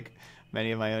much or make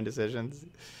many of my own decisions.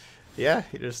 Yeah,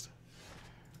 you can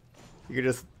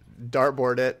just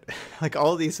dartboard it. Like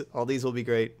all these will be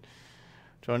great.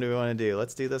 Which one do we want to do?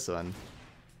 Let's do this one.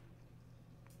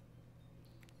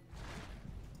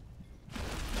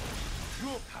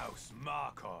 your house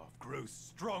Markov grows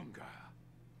stronger.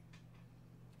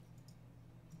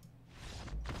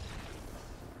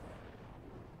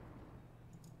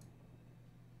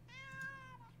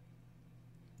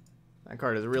 That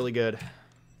card is really good.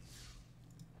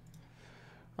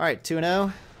 All right,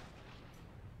 2-0.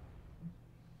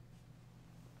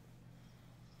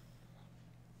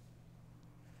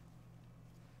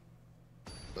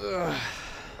 Ugh.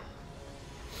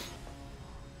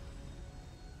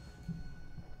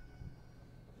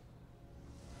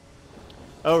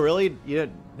 Oh, really?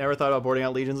 You never thought about boarding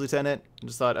out Legion's Lieutenant? You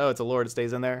just thought, oh, it's a Lord, it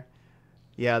stays in there?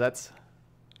 Yeah, that's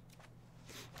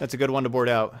a good one to board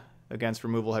out against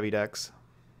removal heavy decks.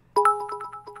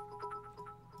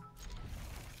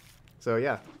 So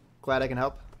yeah, glad I can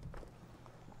help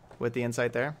with the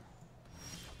insight there.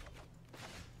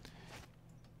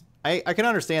 I can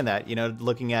understand that, you know,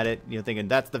 looking at it, you know, thinking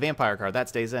that's the vampire card, that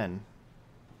stays in.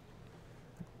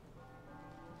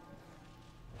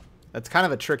 That's kind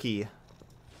of a tricky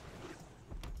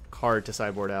card to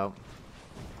sideboard out.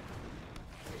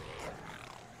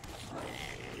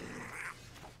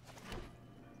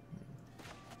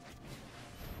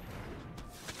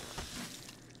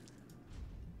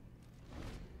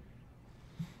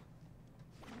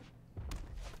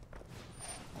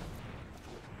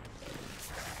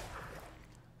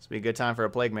 be a good time for a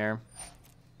Plague Mare.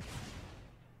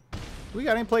 We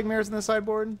got any Plague Mares in the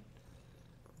sideboard?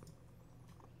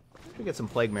 Should get some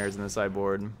Plague Mares in the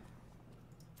sideboard.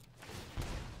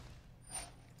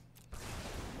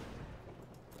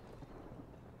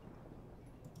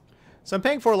 So I'm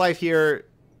paying 4 life here,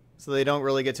 so they don't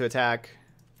really get to attack.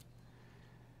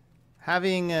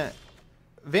 Having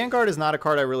Vanguard is not a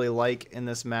card I really like in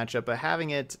this matchup, but having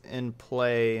it in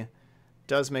play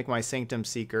does make my Sanctum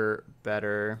Seeker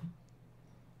better.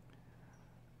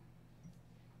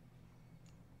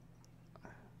 I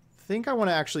think I want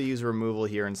to actually use removal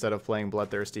here instead of playing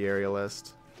Bloodthirsty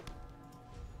Aerialist.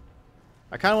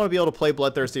 I kind of want to be able to play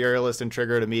Bloodthirsty Aerialist and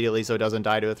trigger it immediately so it doesn't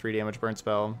die to a 3 damage burn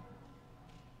spell.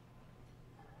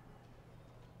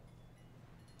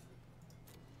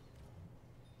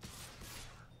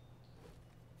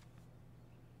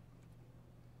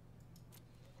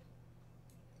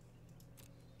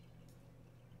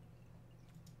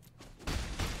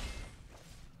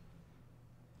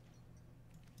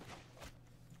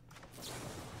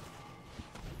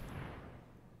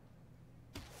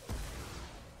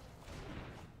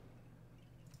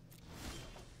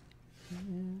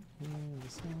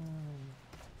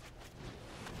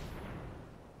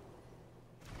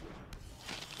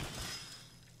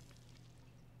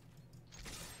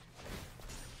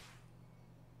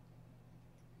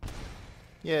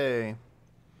 Yay.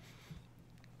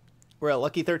 We're at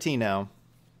lucky 13 now.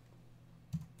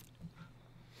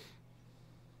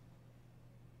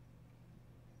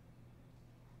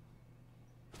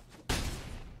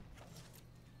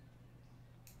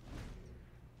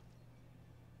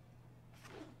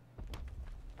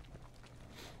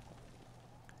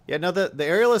 Yeah, no, the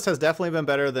Aerialist has definitely been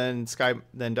better than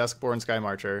Duskborn Sky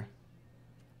Marcher.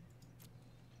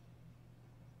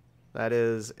 That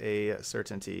is a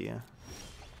certainty.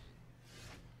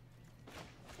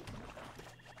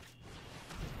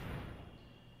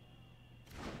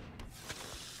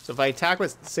 So if I attack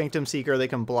with Sanctum Seeker, they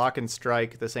can block and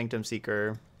strike the Sanctum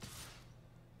Seeker.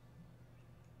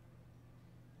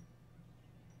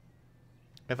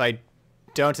 If I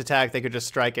don't attack, they could just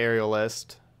strike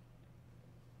Aerialist.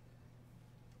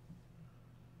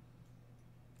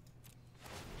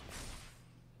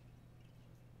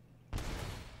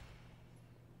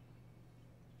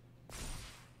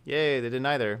 Yay, they did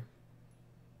neither.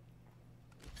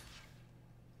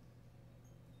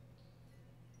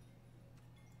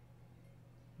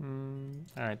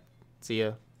 Alright, see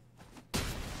ya.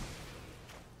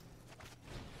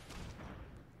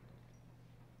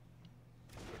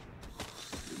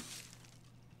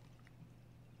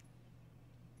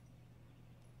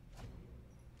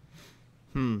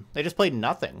 They just played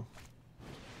nothing.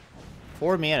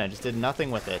 4 mana, just did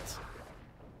nothing with it.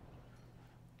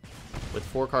 With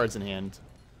 4 cards in hand.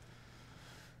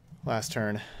 Last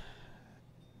turn.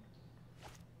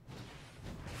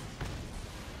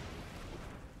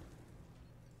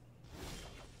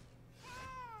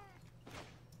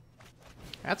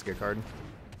 That's a good card.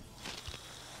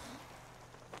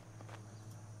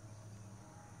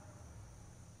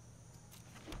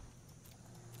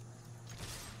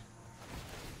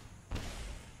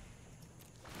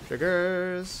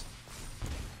 Triggers.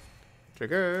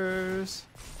 Triggers.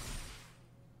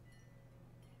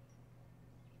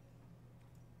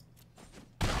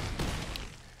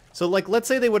 So, like, let's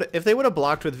say if they would have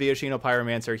blocked with Vioshino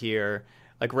Pyromancer here,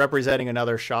 like representing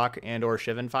another Shock and or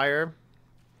Shivan Fire,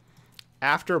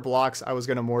 after blocks, I was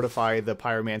going to mortify the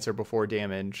Pyromancer before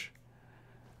damage.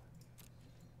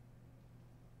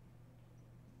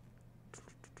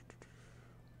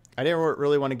 I didn't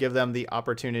really want to give them the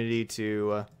opportunity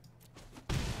to,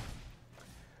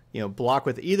 you know, block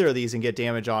with either of these and get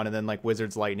damage on, and then like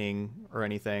Wizard's Lightning or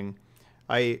anything.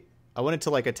 I wanted to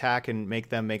like attack and make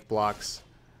them make blocks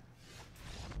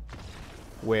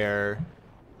where,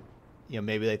 you know,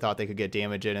 maybe they thought they could get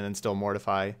damage in and then still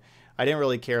mortify. I didn't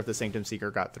really care if the Sanctum Seeker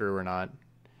got through or not.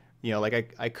 You know,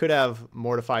 like I could have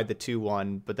mortified the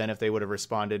 2/1, but then if they would have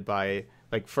responded by,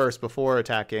 like, first before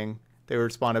attacking, they were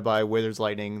responded by Wizard's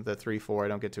Lightning, the 3/4, I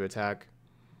don't get to attack.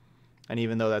 And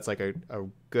even though that's like a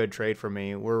good trade for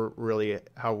me, we're really,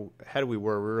 how ahead we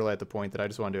were really at the point that I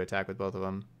just wanted to attack with both of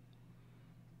them.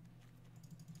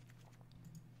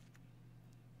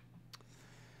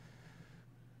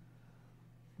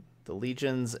 The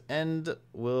Legion's End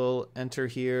will enter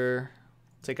here,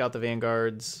 take out the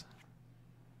Vanguards,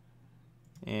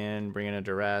 and bring in a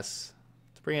Duress.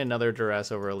 Let's bring in another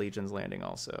Duress over a Legion's Landing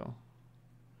also.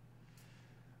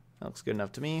 That looks good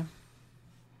enough to me.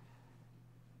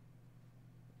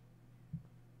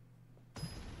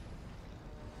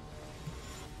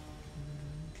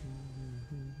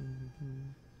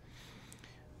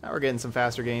 Now we're getting some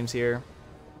faster games here.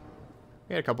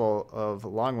 We had a couple of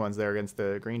long ones there against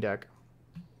the green deck.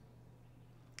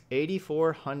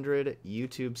 8,400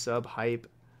 YouTube sub hype.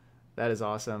 That is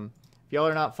awesome. If y'all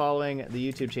are not following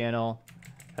the YouTube channel,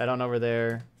 head on over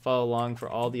there. Follow along for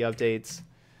all the updates.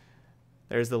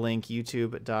 There's the link,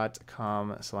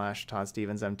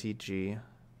 youtube.com/ToddStevensMTG.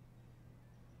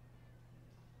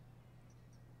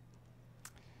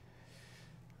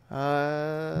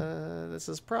 This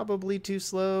is probably too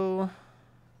slow.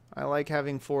 I like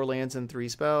having 4 lands and 3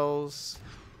 spells.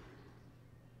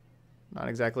 Not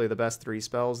exactly the best 3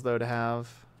 spells, though, to have.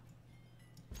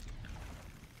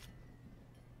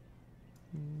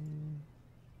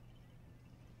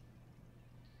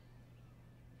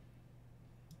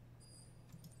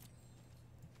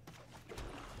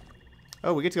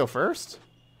 Oh, we get to go first?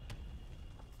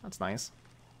 That's nice.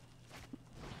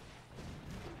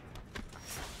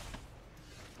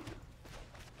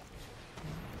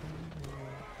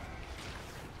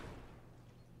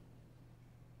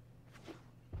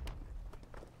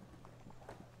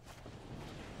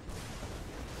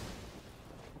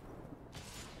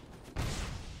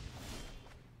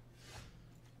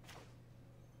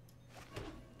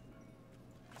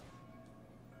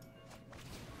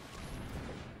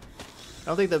 I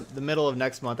don't think the middle of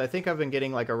next month. I think I've been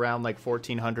getting like around like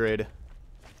 1,400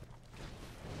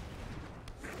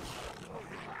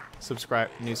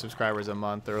 new subscribers a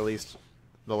month, or at least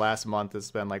the last month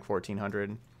it's been like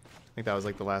 1,400. I think that was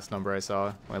like the last number I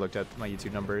saw when I looked at my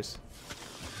YouTube numbers.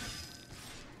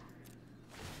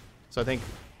 So I think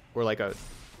we're like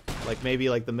maybe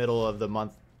like the middle of the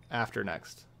month after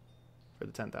next for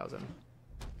the 10,000.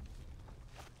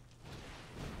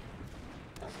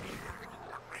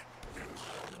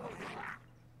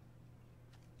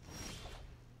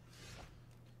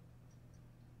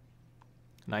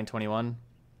 $9.21.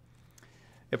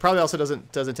 It probably also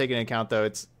doesn't take into account though.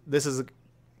 This is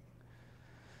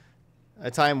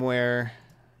a time where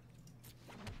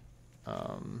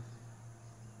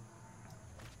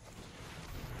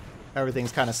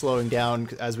everything's kind of slowing down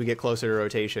as we get closer to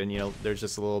rotation. You know, there's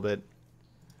just a little bit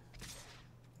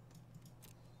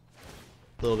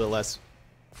less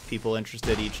people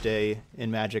interested each day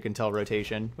in Magic until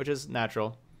rotation, which is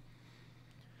natural.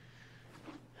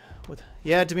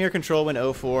 Yeah, Dimir Control went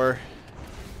 0-4.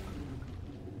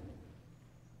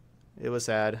 It was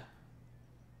sad.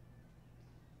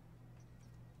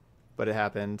 But it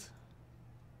happened.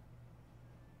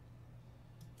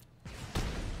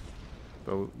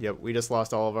 But yep, we just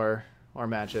lost all of our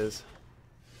matches.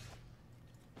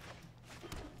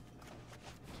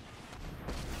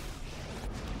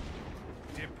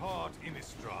 Depart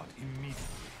Innistrad immediately,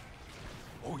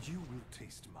 or you will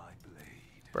taste my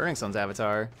blade. Burning Sun's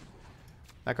Avatar.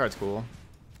 That card's cool.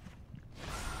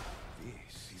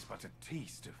 This is but a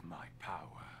taste of my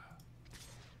power.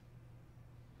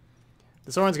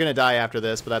 The Soren's gonna die after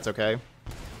this, but that's okay.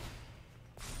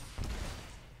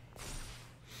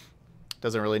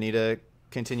 Doesn't really need to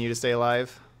continue to stay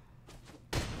alive.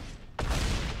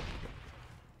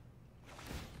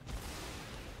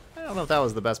 I don't know if that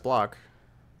was the best block.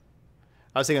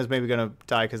 I was thinking it was maybe gonna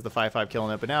die because the 5/5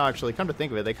 killing it, but now actually, come to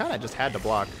think of it, they kind of just had to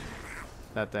block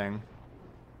that thing.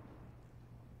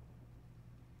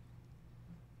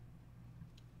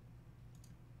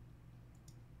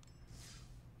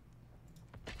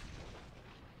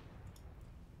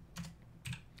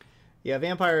 Yeah,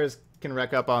 vampires can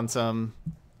wreck up on some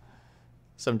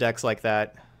decks like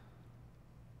that.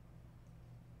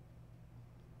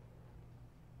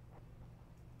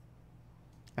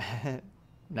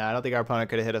 Nah, I don't think our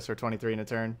opponent could have hit us for 23 in a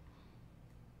turn.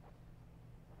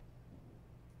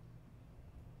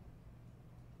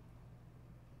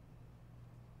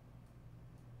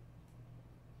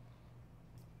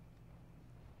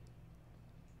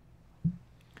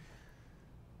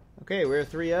 Okay, we're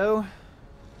 3-0.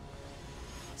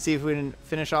 See if we can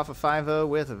finish off a 5-0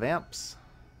 with Vamps.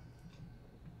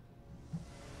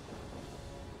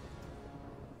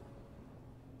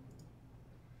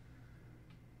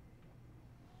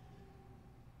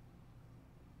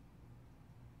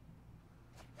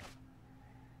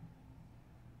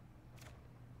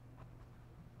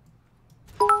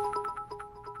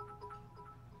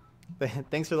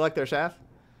 Thanks for the luck there, Shaf.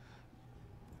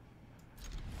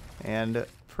 And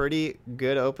pretty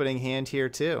good opening hand here,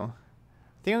 too.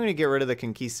 I think I'm going to get rid of the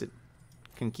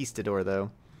Conquistador,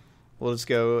 though. We'll just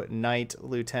go Knight,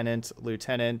 Lieutenant,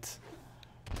 Lieutenant.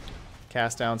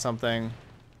 Cast down something.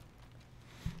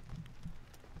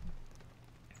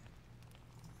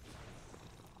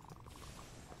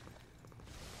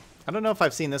 I don't know if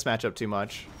I've seen this matchup too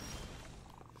much.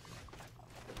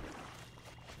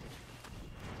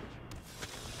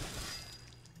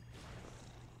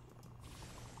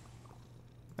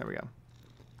 There we go.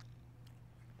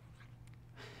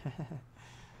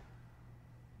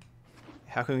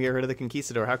 How can we get rid of the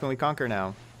Conquistador? How can we conquer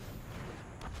now?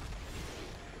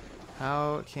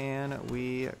 How can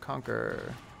we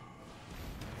conquer?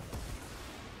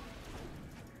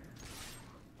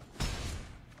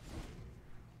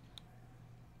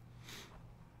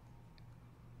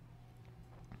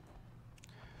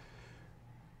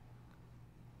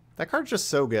 That card's just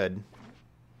so good.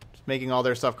 Just making all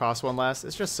their stuff cost one less.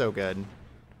 It's just so good.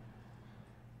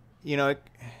 You know,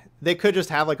 they could just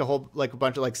have like a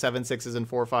bunch of like 7/6s and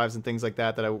 4/5s and things like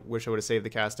that that I wish I would have saved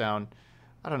the cast down.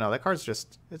 I don't know. That card's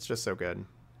just, it's just so good.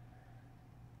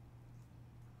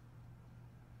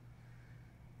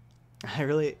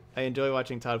 I enjoy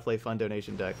watching Todd play fun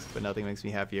donation decks, but nothing makes me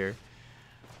happier.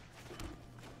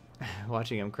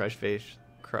 Watching him crush face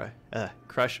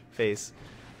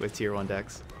with tier 1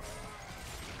 decks.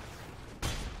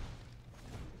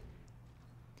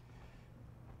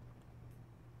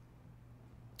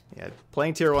 Yeah,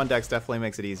 playing tier 1 decks definitely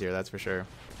makes it easier, that's for sure.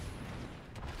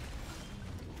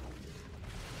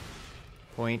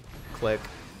 Point, click.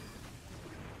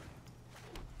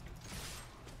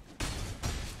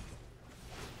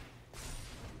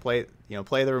 Play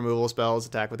the removal spells,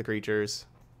 attack with the creatures.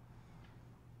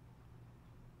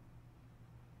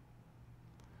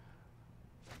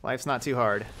 Life's not too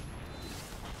hard.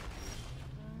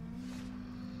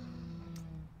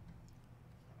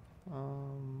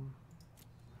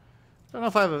 I don't know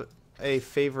if I have a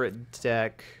favorite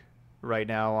deck right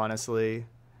now, honestly.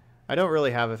 I don't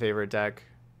really have a favorite deck.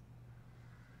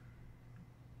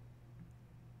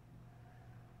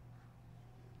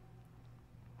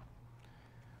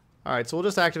 Alright, so we'll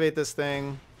just activate this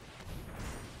thing.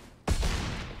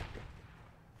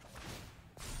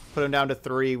 Put them down to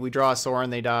 3. We draw a Sorin,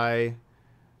 they die.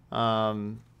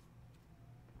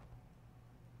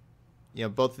 You know,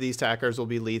 both of these attackers will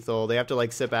be lethal. They have to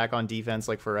like sit back on defense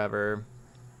like forever.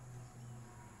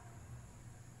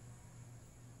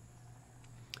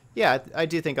 Yeah, I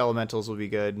do think elementals will be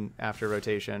good after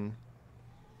rotation.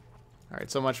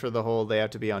 Alright, so much for the whole they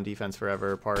have to be on defense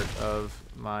forever part of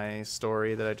my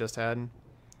story that I just had.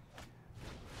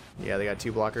 Yeah, they got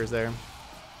 2 blockers there.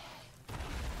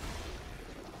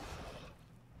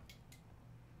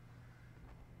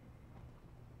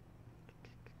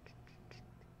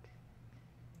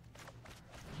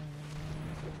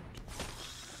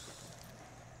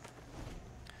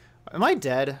 Am I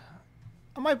dead?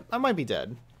 I might be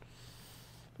dead.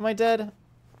 Am I dead?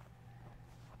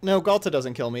 No, Galta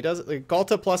doesn't kill me, does it? Like,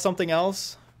 Galta plus something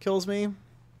else kills me?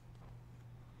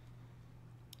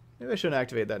 Maybe I shouldn't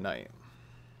activate that knight.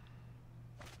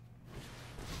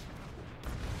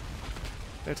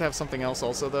 I have to have something else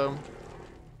also, though.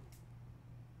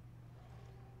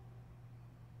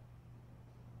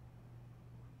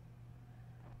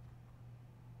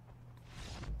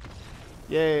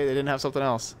 Yay, they didn't have something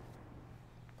else.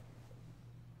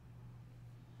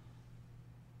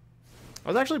 I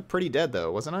was actually pretty dead,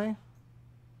 though, wasn't I?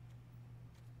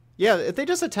 Yeah, if they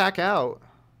just attack out.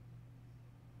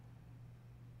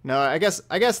 No, I guess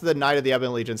the Knight of the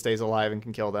Ebon Legion stays alive and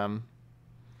can kill them.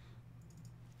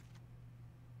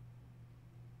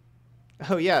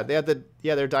 Oh yeah, they had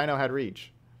their Dino had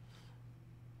reach.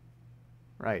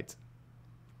 Right.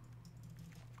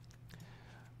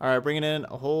 All right, bringing in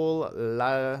a whole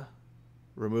lot of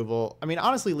removal. I mean,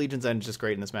 honestly, Legion's End is just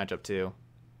great in this matchup too.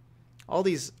 All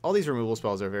these removal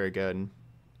spells are very good.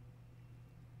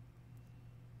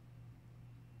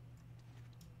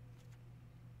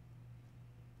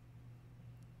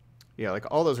 Yeah, like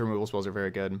all those removal spells are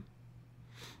very good.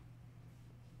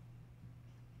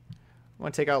 I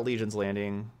want to take out Legion's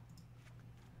Landing.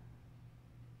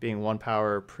 Being 1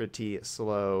 power, pretty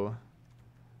slow.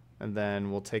 And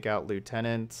then we'll take out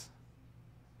Lieutenant.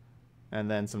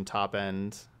 And then some top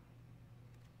end.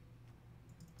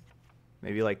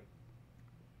 Maybe like...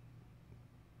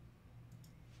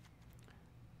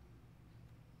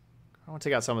 I want to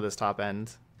take out some of this top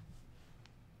end.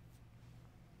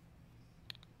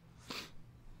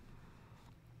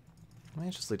 Maybe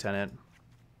it's just Lieutenant.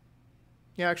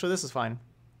 Yeah, actually, this is fine.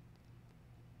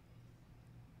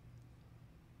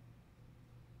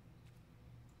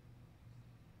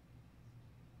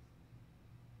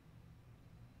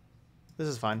 This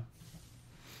is fine.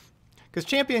 Because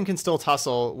Champion can still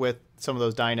tussle with some of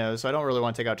those dinos, so I don't really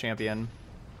want to take out Champion.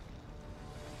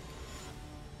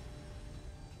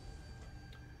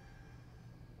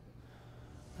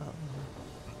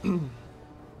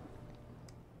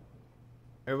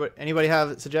 Anybody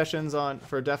have suggestions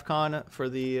for DEF CON for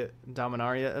the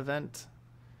Dominaria event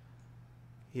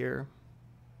here?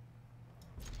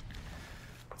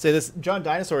 Say this John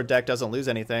Dinosaur deck doesn't lose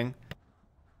anything.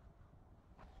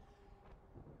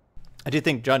 I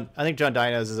think John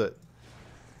Dinos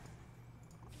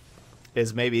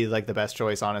is maybe like the best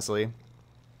choice, honestly.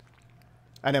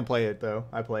 I didn't play it though.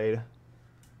 I played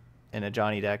in a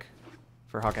Johnny deck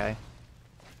for Hawkeye. And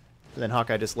then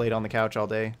Hawkeye just laid on the couch all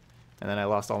day, and then I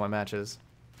lost all my matches.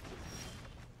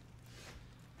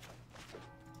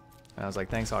 And I was like,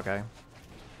 thanks, Hawkeye.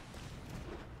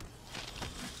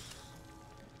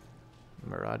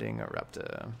 Marauding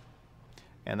Erupta.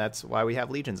 And that's why we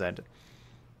have Legion's End.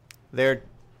 They're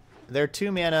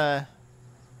 2 mana.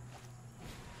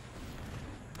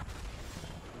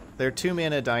 They're 2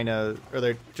 mana dino, or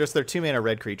they're 2 mana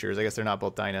red creatures. I guess they're not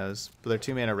both dinos, but their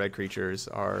 2 mana red creatures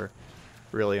are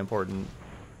really important.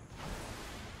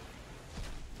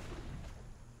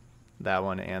 That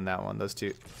one and that one, those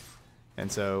two.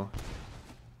 And so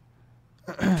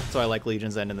I like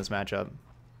Legion's End in this matchup.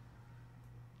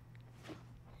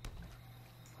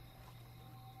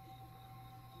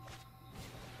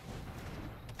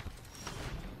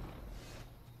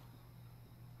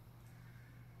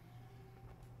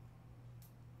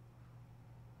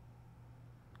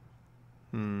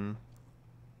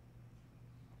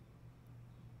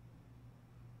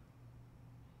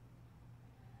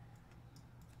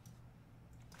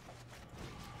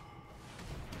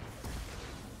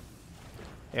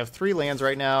 They have 3 lands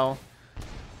right now.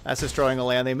 That's destroying a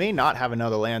land. They may not have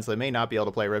another land, so they may not be able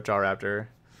to play Ripjaw Raptor.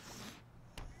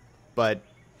 But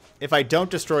if I don't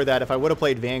destroy that, if I would have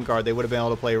played Vanguard, they would have been able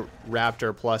to play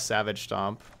Raptor plus Savage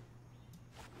Stomp.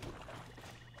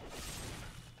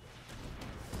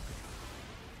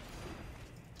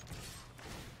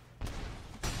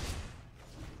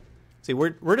 See,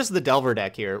 we're just the Delver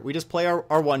deck here. We just play our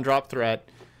 1-drop threat,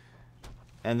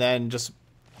 and then just,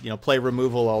 you know, play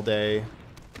removal all day.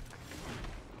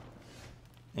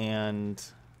 And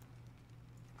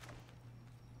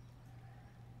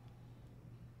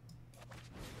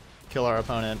kill our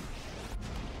opponent.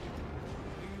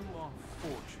 You are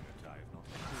fortunate I have not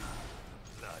proved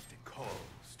the blood that calls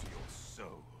to your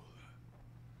soul.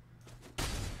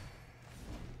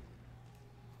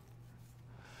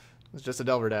 It's just a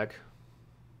Delver deck.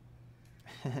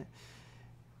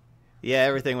 Yeah,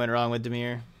 everything went wrong with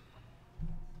Dimir.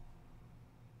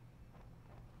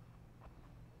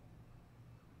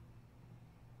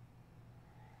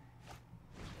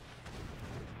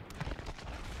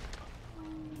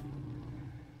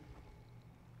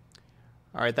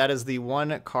 Alright, that is the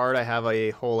one card I have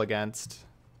a hole against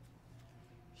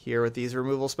here with these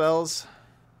removal spells.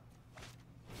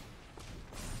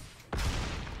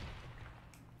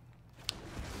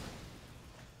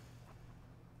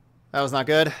 That was not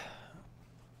good.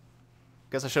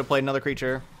 Guess I should have played another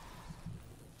creature.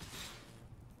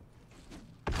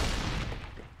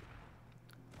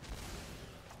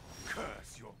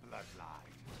 Curse your bloodline.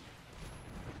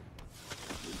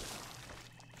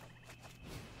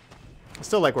 I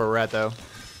still like where we're at, though.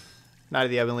 Knight of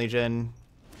the Ebon Legion.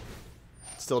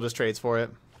 Still just trades for it.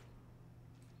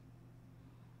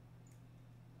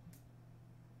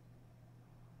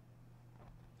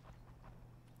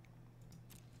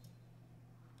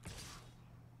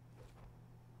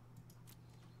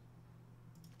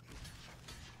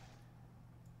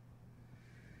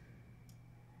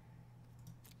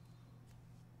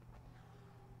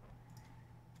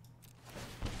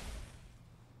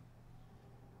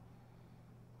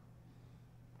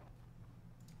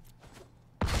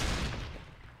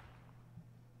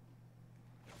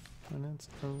 And it's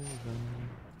over.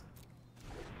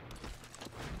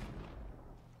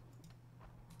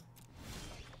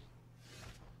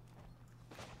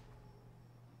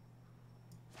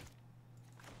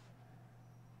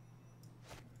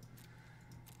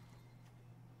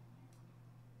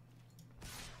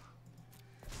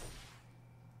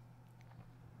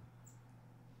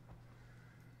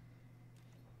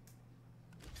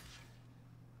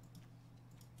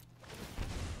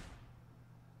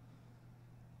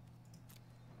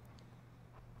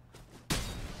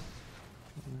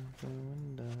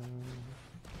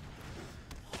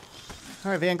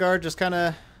 Alright, Vanguard, just kind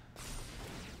of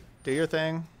do your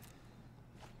thing.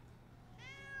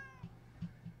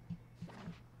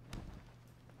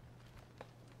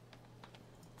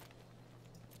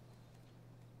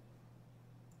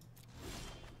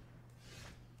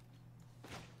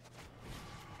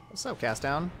 What's up, Cast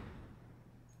Down?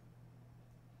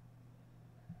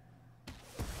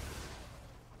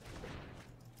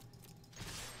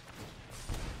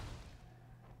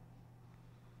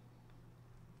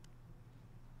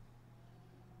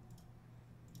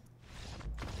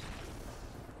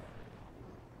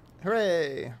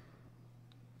 Hooray!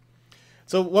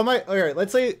 So what my all right?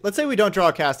 Let's say we don't draw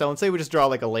a cast out. Let's say we just draw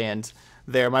like a land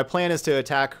there. My plan is to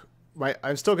attack.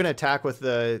 I'm still going to attack with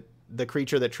the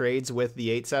creature that trades with the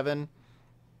 8/7.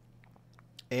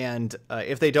 And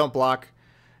if they don't block,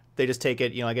 they just take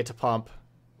it. You know, I get to pump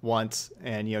once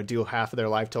and do half of their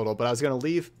life total. But I was going to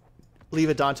leave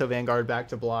a Danto Vanguard back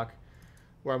to block,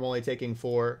 where I'm only taking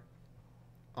 4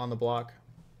 on the block,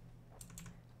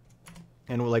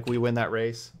 and like we win that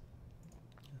race.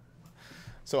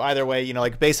 So either way,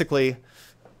 like basically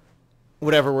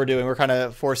whatever we're doing, we're kind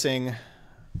of forcing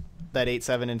that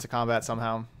 8/7 into combat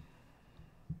somehow.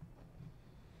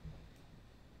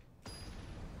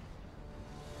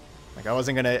 Like I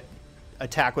wasn't gonna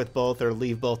attack with both or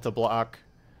leave both to block.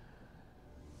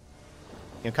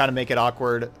 Kind of make it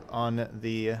awkward on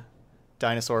the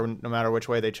dinosaur no matter which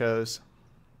way they chose.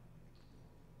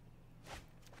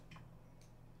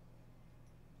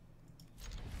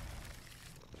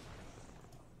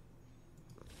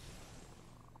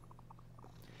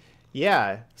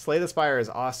 Yeah, Slay the Spire is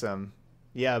awesome.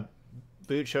 Yeah,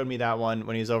 Boot showed me that one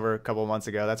when he was over a couple months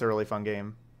ago. That's a really fun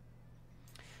game.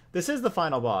 This is the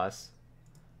final boss.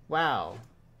 Wow.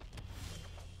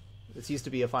 This used to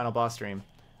be a final boss stream.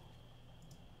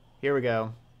 Here we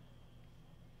go.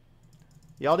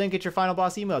 Y'all didn't get your final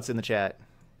boss emotes in the chat.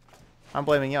 I'm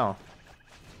blaming y'all.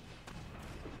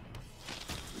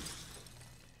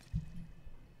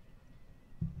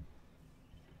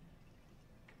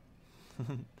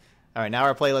 All right, now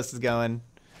our playlist is going.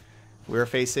 We're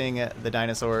facing the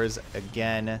dinosaurs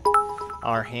again.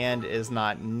 Our hand is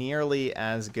not nearly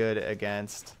as good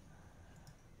against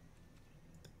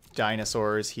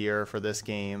dinosaurs here for this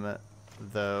game,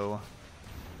 though.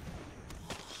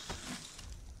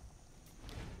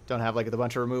 Don't have like a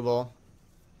bunch of removal.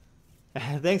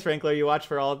 Thanks, Frankler. You watched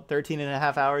for all 13 and a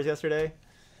half hours yesterday.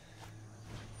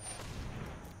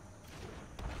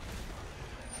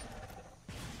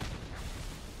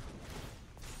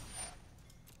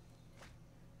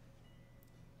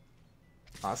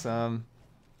 Awesome.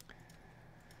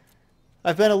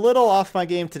 I've been a little off my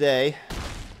game today,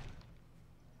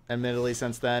 admittedly,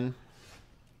 since then.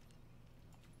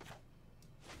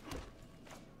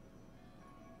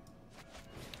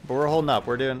 But we're holding up.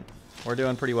 We're doing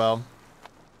pretty well.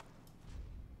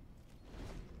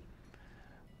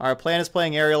 Our plan is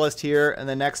playing Aerialist here, and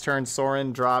the next turn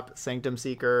Sorin drop Sanctum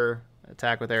Seeker,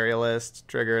 attack with Aerialist,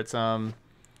 trigger it some.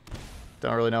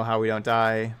 Don't really know how we don't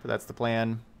die, but that's the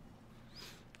plan.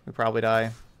 We probably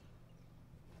die.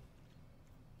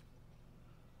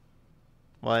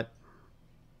 What?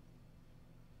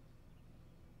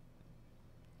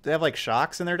 Do they have like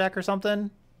shocks in their deck or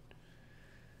something?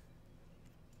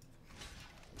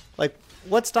 Like,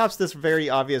 what stops this very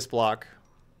obvious block?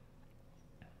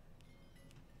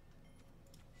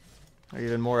 Or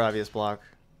even more obvious block?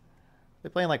 They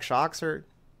playing like shocks or...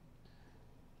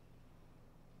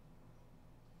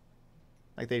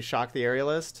 Like they shock the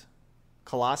Aerialist?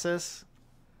 Colossus?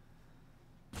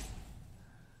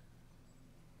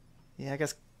 Yeah, I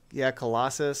guess... Yeah,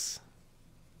 Colossus.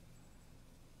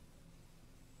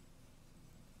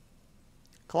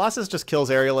 Colossus just kills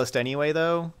Aerialist anyway,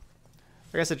 though.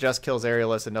 I guess it just kills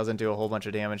Aerialist and doesn't do a whole bunch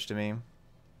of damage to me.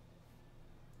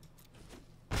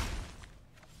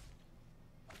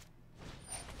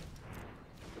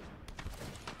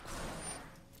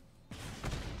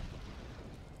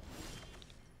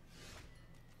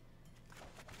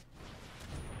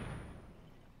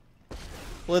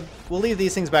 We'll leave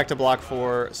these things back to block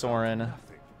for Sorin. Nothing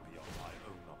beyond my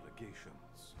own obligations.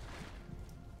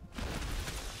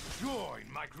 Join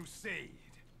my crusade.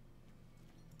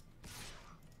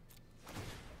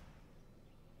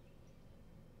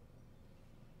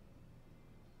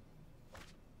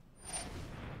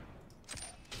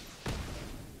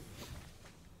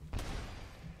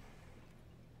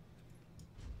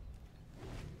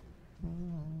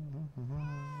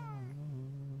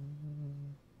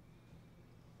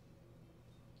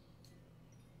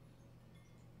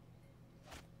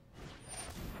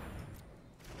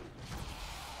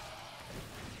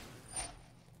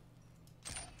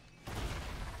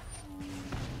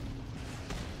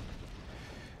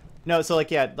 No, so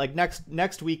like yeah, like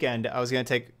next weekend I was gonna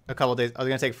take a couple days. I was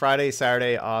gonna take Friday,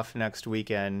 Saturday off next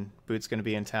weekend. Boot's gonna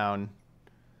be in town.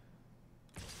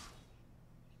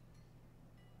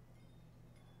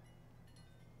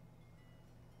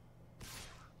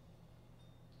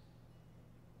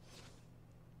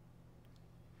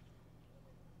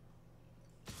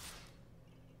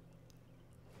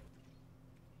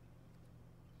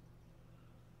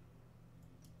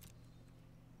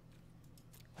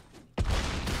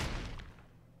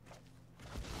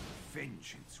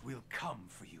 Vengeance will come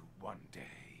for you one day.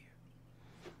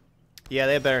 Yeah,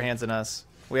 they have better hands than us.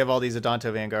 We have all these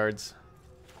Adonto Vanguards.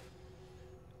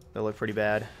 They look pretty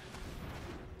bad.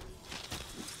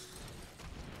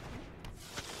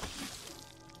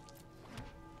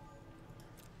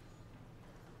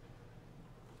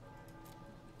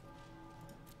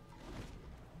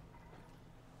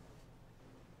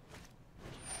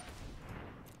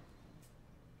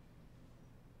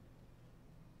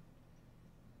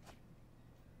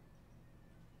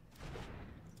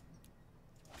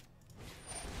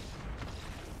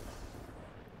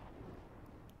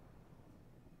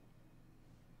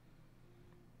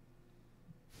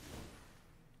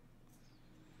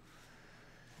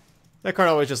 That card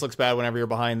always just looks bad whenever you're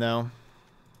behind, though.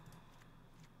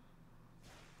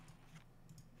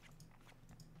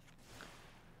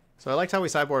 So I liked how we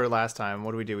sideboarded last time.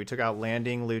 What did we do? We took out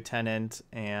Landing, Lieutenant,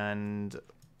 and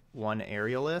one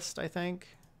Aerialist, I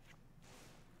think.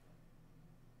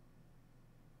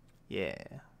 Yeah.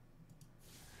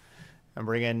 And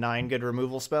bring in 9 good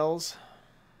removal spells.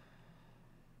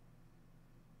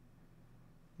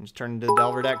 Just turn into the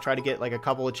Delver deck, try to get like a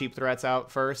couple of cheap threats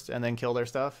out first, and then kill their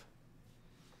stuff.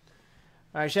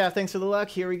 Alright, Shaft, thanks for the luck.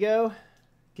 Here we go.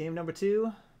 Game number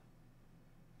 2.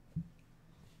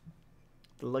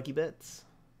 The lucky bits.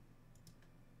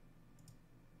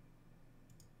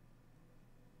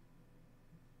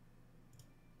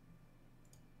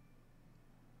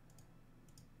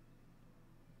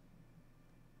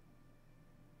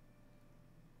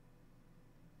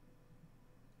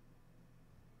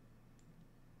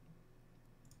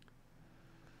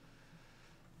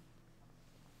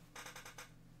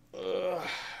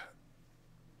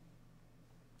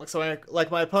 Looks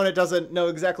like my opponent doesn't know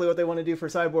exactly what they want to do for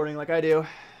sideboarding like I do.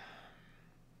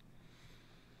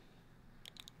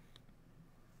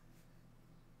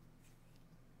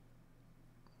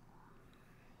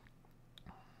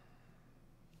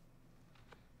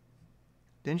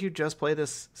 Didn't you just play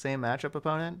this same matchup,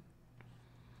 opponent?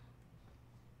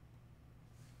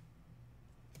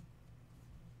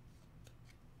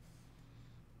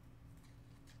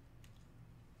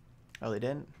 Oh, they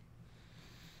didn't?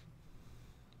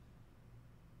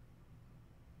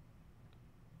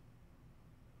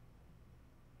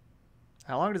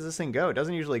 How long does this thing go? It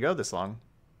doesn't usually go this long.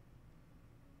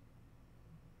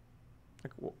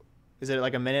 Like, is it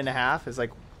like a minute and a half? Is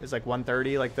like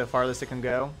 1:30 like the farthest it can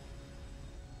go?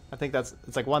 I think it's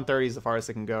like 1:30 is the farthest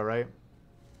it can go, right?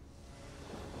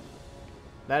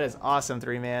 That is awesome,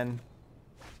 3-man.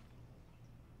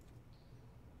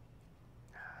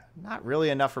 Not really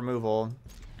enough removal,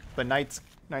 but Knight's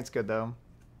good though.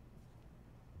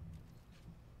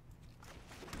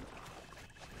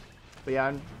 But yeah,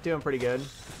 I'm doing pretty good.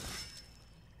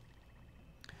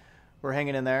 We're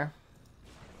hanging in there.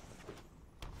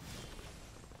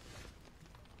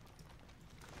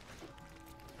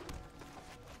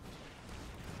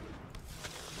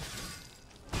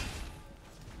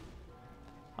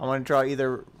 I want to draw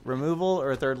either removal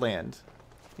or a third land.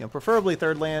 You know, preferably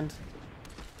third land.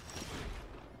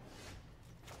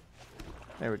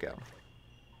 There we go.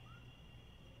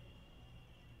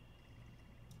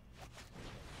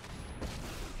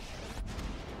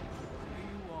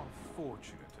 You are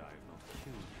fortunate I have not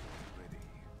killed you already.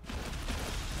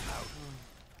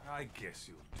 I guess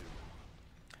you'll do.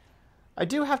 I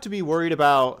do have to be worried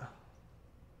about...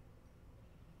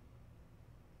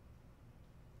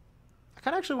 I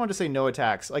kind of actually want to say no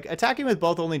attacks. Like, attacking with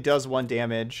both only does 1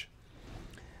 damage.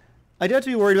 I do have to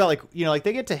be worried about, like, you know, like,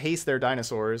 they get to haste their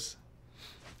dinosaurs.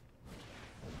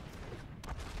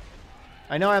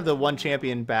 I know I have the 1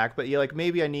 champion back, but, yeah, like,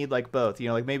 maybe I need, like, both. You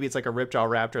know, like, maybe it's like a Ripjaw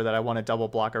Raptor that I want to double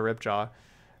block a Ripjaw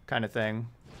kind of thing.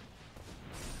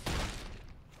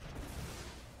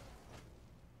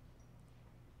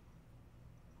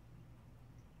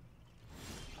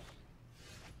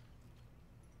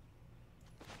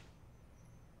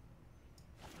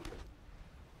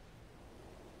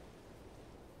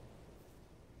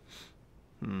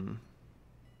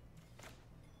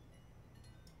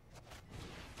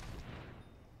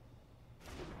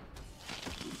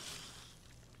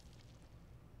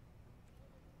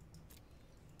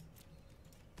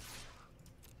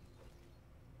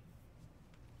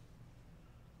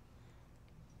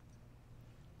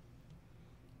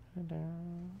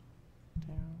 Down,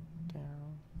 down,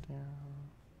 down, down.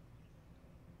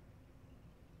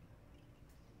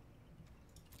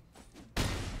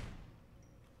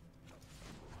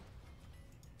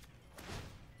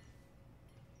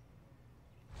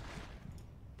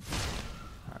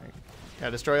 Alright.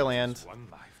 Gotta destroy land.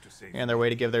 And their way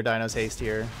to give their dinos haste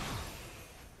here.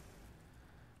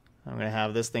 I'm gonna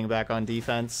have this thing back on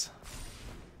defense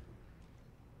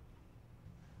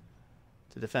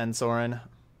to defend Soren.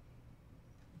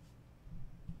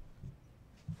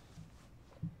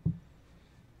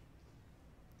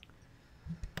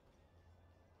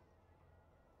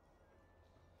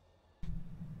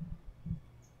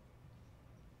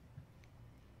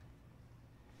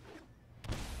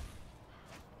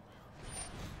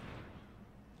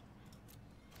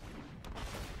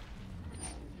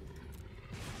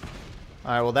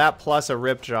 Alright, well that plus a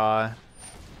Ripjaw.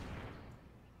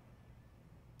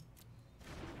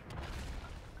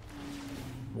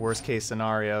 Worst case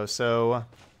scenario, so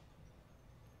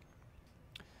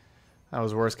that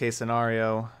was worst case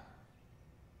scenario.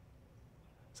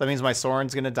 So that means my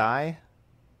Soren's gonna die?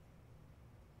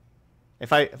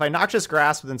 If I Noxious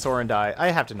Grasp, then Soren die.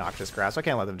 I have to Noxious Grasp. I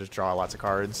can't let them just draw lots of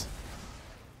cards.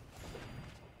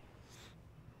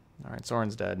 Alright,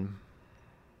 Soren's dead.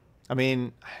 I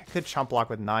mean, I could chump block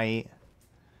with Knight.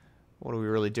 What are we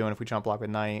really doing if we chump block with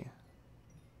Knight?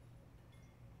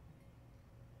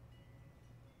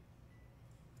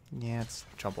 Yeah, it's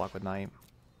chump block with Knight.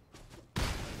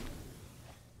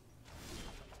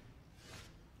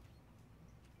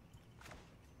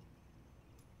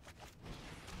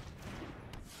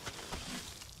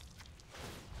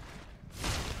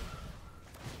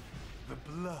 The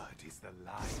blood is the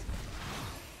life.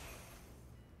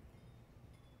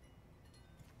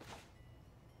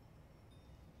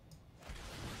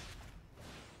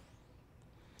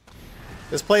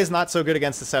 This play is not so good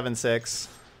against the 7/6,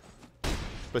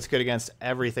 but it's good against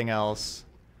everything else.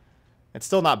 It's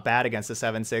still not bad against the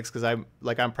 7/6 because I'm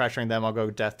pressuring them. I'll go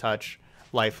Death Touch,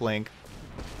 Lifelink,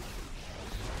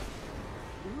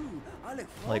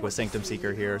 like with Sanctum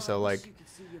Seeker here. So like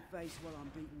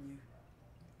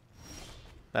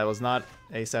that was not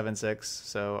a 7/6.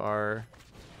 So our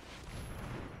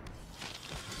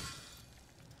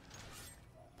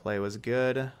play was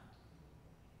good.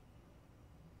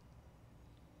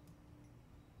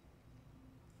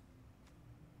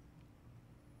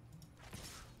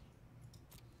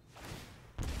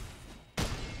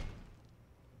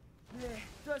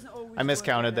 I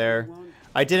miscounted there.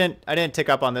 I didn't tick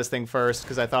up on this thing first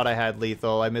because I thought I had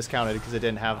lethal. I miscounted because it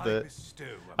didn't have the.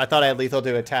 I thought I had lethal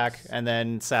to attack and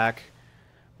then sack,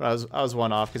 but I was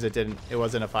one off because it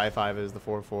wasn't a 5/5. It was the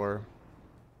 4/4.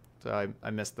 So I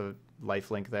missed the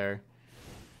lifelink there.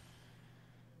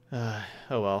 Oh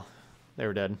well, they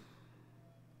were dead.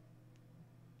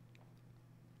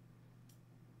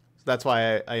 So that's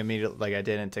why I immediately I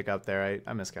didn't tick up there.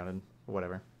 I miscounted.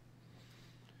 Whatever.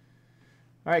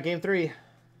 All right, game 3.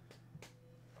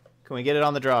 Can we get it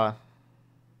on the draw?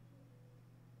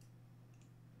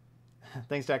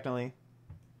 Thanks, technically.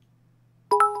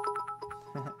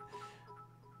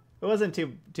 It wasn't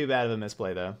too bad of a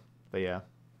misplay though, but yeah.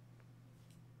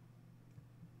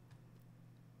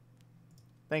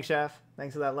 Thanks, Chef.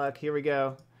 Thanks for that luck. Here we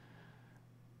go.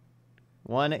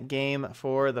 One game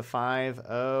for the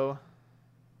 5-0.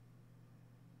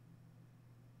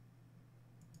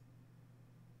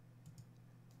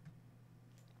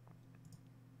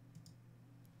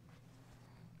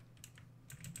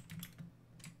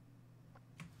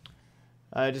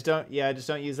 Just don't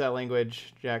use that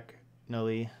language, Jack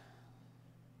Noli.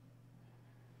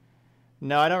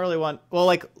 No, I don't really want. Well,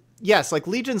 like yes, like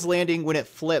Legion's Landing when it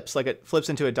flips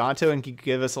into a Danto and can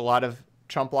give us a lot of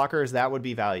chump blockers. That would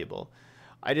be valuable.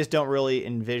 I just don't really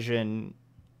envision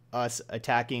us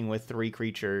attacking with 3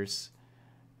 creatures,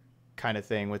 kind of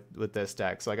thing with this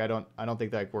deck. So like I don't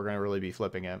think that we're gonna really be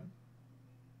flipping it.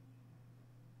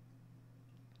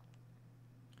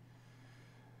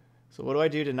 So what do I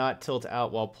do to not tilt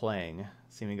out while playing?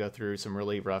 See me go through some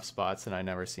really rough spots and I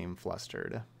never seem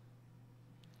flustered.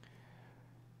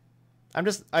 I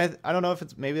don't know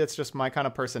if maybe that's just my kind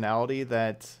of personality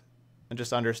that I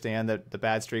just understand that the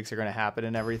bad streaks are going to happen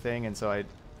and everything, and so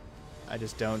I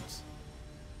just don't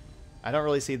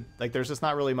really see, like, there's just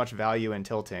not really much value in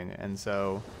tilting, and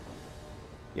so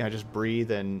you know, just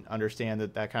breathe and understand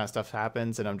that kind of stuff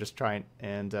happens, and I'm just trying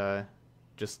and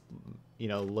just, you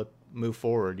know, move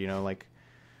forward, you know, like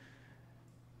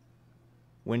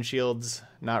windshields,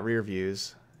 not rear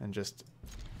views, and just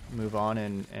move on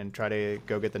and try to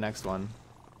go get the next one.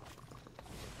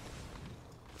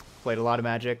 Played a lot of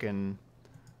Magic and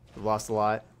lost a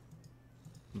lot,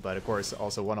 but of course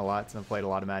also won a lot and played a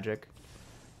lot of Magic,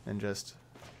 and just,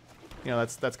 you know,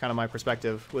 that's kind of my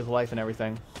perspective with life and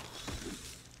everything.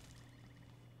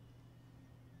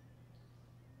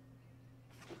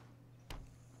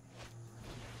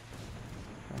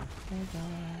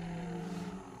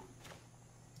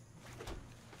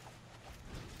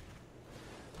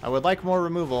 I would like more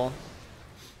removal.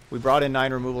 We brought in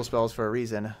 9 removal spells for a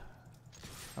reason.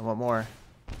 I want more.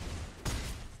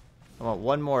 I want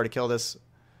one more to kill this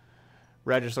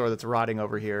Regisaur that's rotting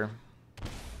over here.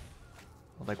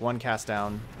 Like one cast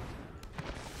down.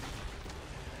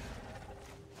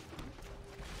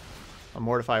 A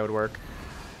Mortify would work.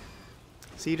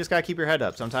 See, you just gotta keep your head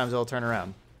up. Sometimes it'll turn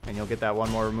around, and you'll get that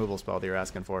one more removal spell that you're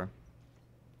asking for.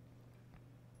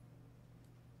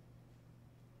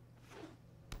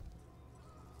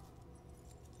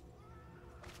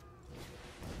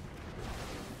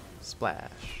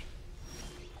 Splash.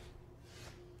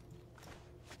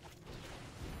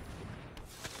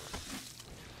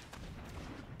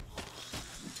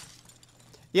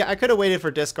 Yeah, I could have waited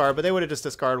for discard, but they would have just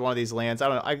discarded one of these lands. I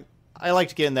don't know. I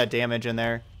liked getting that damage in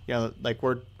there. You know, like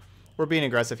we're being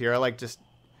aggressive here. I like just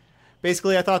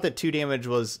basically I thought that 2 damage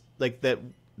was like that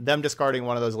them discarding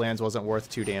one of those lands wasn't worth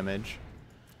 2 damage.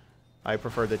 I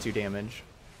preferred the 2 damage.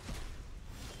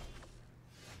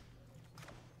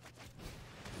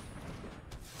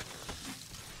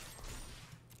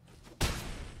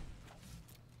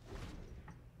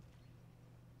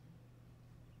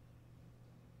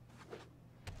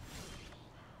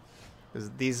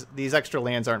 Because these extra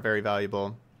lands aren't very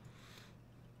valuable.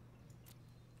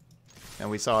 And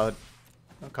we saw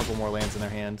a couple more lands in their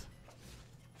hand.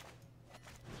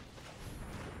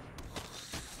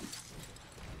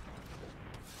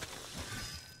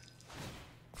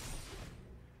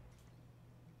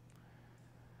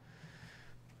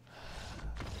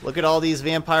 Look at all these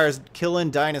vampires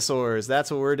killing dinosaurs.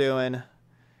 That's what we're doing.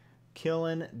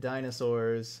 Killing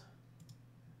dinosaurs.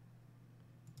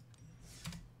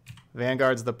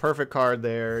 Vanguard's the perfect card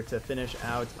there to finish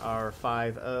out our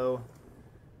 5-0.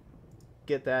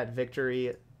 Get that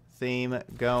victory theme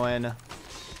going.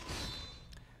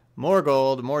 More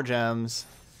gold, more gems.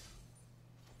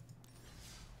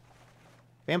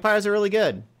 Vampires are really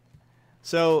good.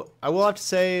 So I will have to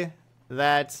say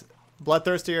that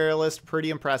Bloodthirsty Aerialist, pretty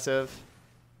impressive.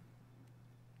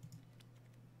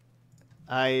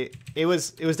 It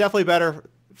was definitely better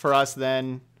for us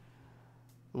than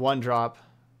one drop.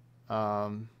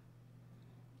 So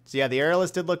yeah, the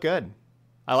Aerialist did look good.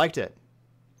 I liked it.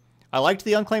 I liked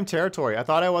the Unclaimed Territory. I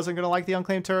thought I wasn't going to like the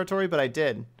Unclaimed Territory, but I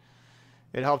did.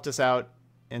 It helped us out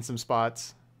in some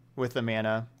spots with the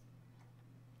mana.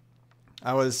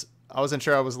 I wasn't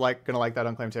sure I was going to like that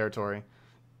Unclaimed Territory.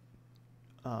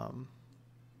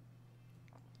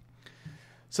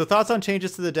 So thoughts on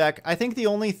changes to the deck. I think the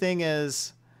only thing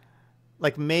is,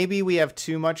 like, maybe we have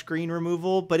too much green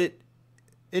removal, but it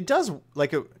does,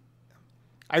 like,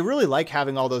 I really like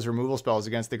having all those removal spells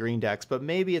against the green decks, but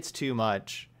maybe it's too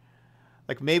much.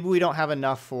 Like, maybe we don't have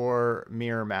enough for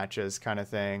mirror matches kind of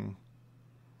thing.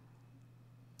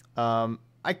 I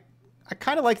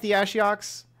kind of like the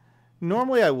Ashioks.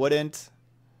 Normally I wouldn't.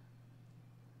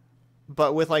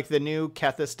 But with, like, the new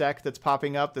Kethis deck that's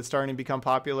popping up, that's starting to become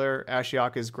popular,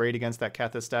 Ashiok is great against that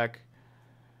Kethis deck.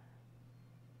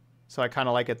 So I kind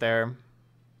of like it there.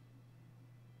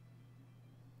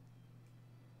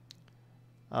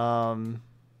 We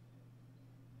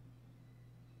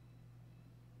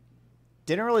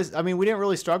didn't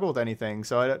really struggle with anything,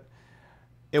 so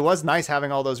it was nice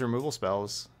having all those removal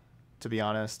spells, to be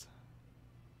honest.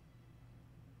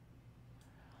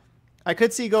 I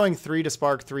could see going 3 to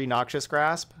spark 3 Noxious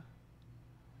Grasp.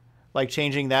 Like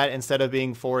changing that instead of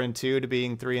being 4 and 2 to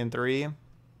being 3 and 3.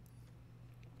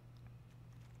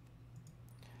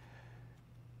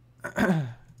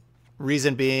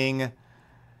 Reason being,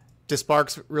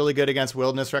 Dispark's really good against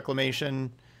Wilderness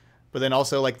Reclamation, but then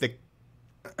also like the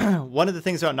one of the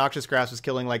things about Noxious Grasp is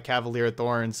killing like Cavalier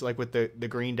Thorns, like with the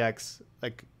green decks.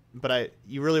 Like, but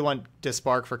you really want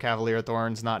Dispark for Cavalier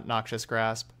Thorns, not Noxious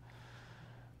Grasp.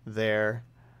 There,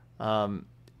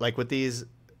 like with these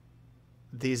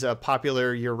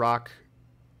popular Yurok,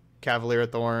 Cavalier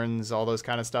Thorns, all those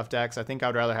kind of stuff decks, I think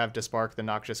I'd rather have Dispark than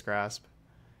Noxious Grasp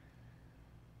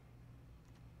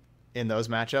in those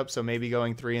matchups. So maybe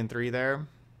going 3 and 3 there.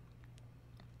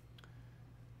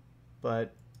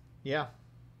 But yeah,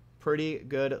 pretty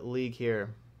good league here.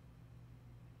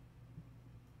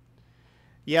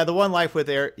 Yeah, the one life with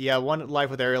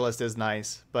Aerialist is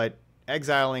nice, but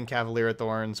exiling Cavalier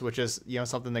Thorns, which is, you know,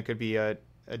 something that could be a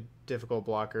difficult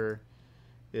blocker,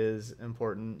 is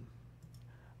important.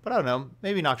 But I don't know,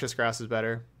 maybe Noxious Grass is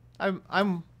better. I'm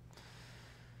kind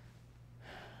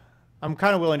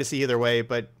of willing to see either way,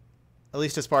 but at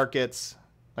least a Spark gets,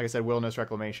 like I said, Wilderness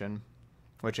Reclamation,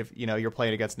 which if you know you're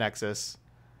playing against Nexus,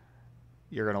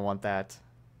 you're gonna want that.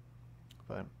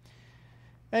 But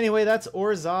anyway, that's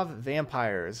Orzhov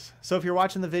Vampires. So if you're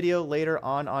watching the video later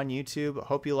on YouTube,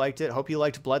 hope you liked it. Hope you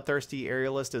liked Bloodthirsty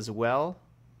Aerialist as well.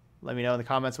 Let me know in the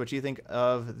comments what you think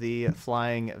of the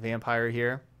flying vampire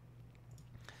here.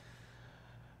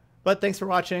 But thanks for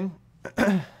watching.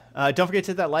 Don't forget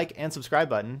to hit that like and subscribe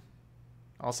button.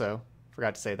 Also,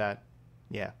 forgot to say that.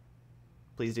 Yeah,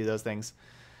 please do those things.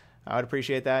 I would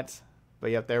appreciate that.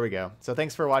 But yep, there we go. So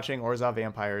thanks for watching Orzhov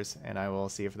Vampires, and I will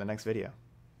see you for the next video.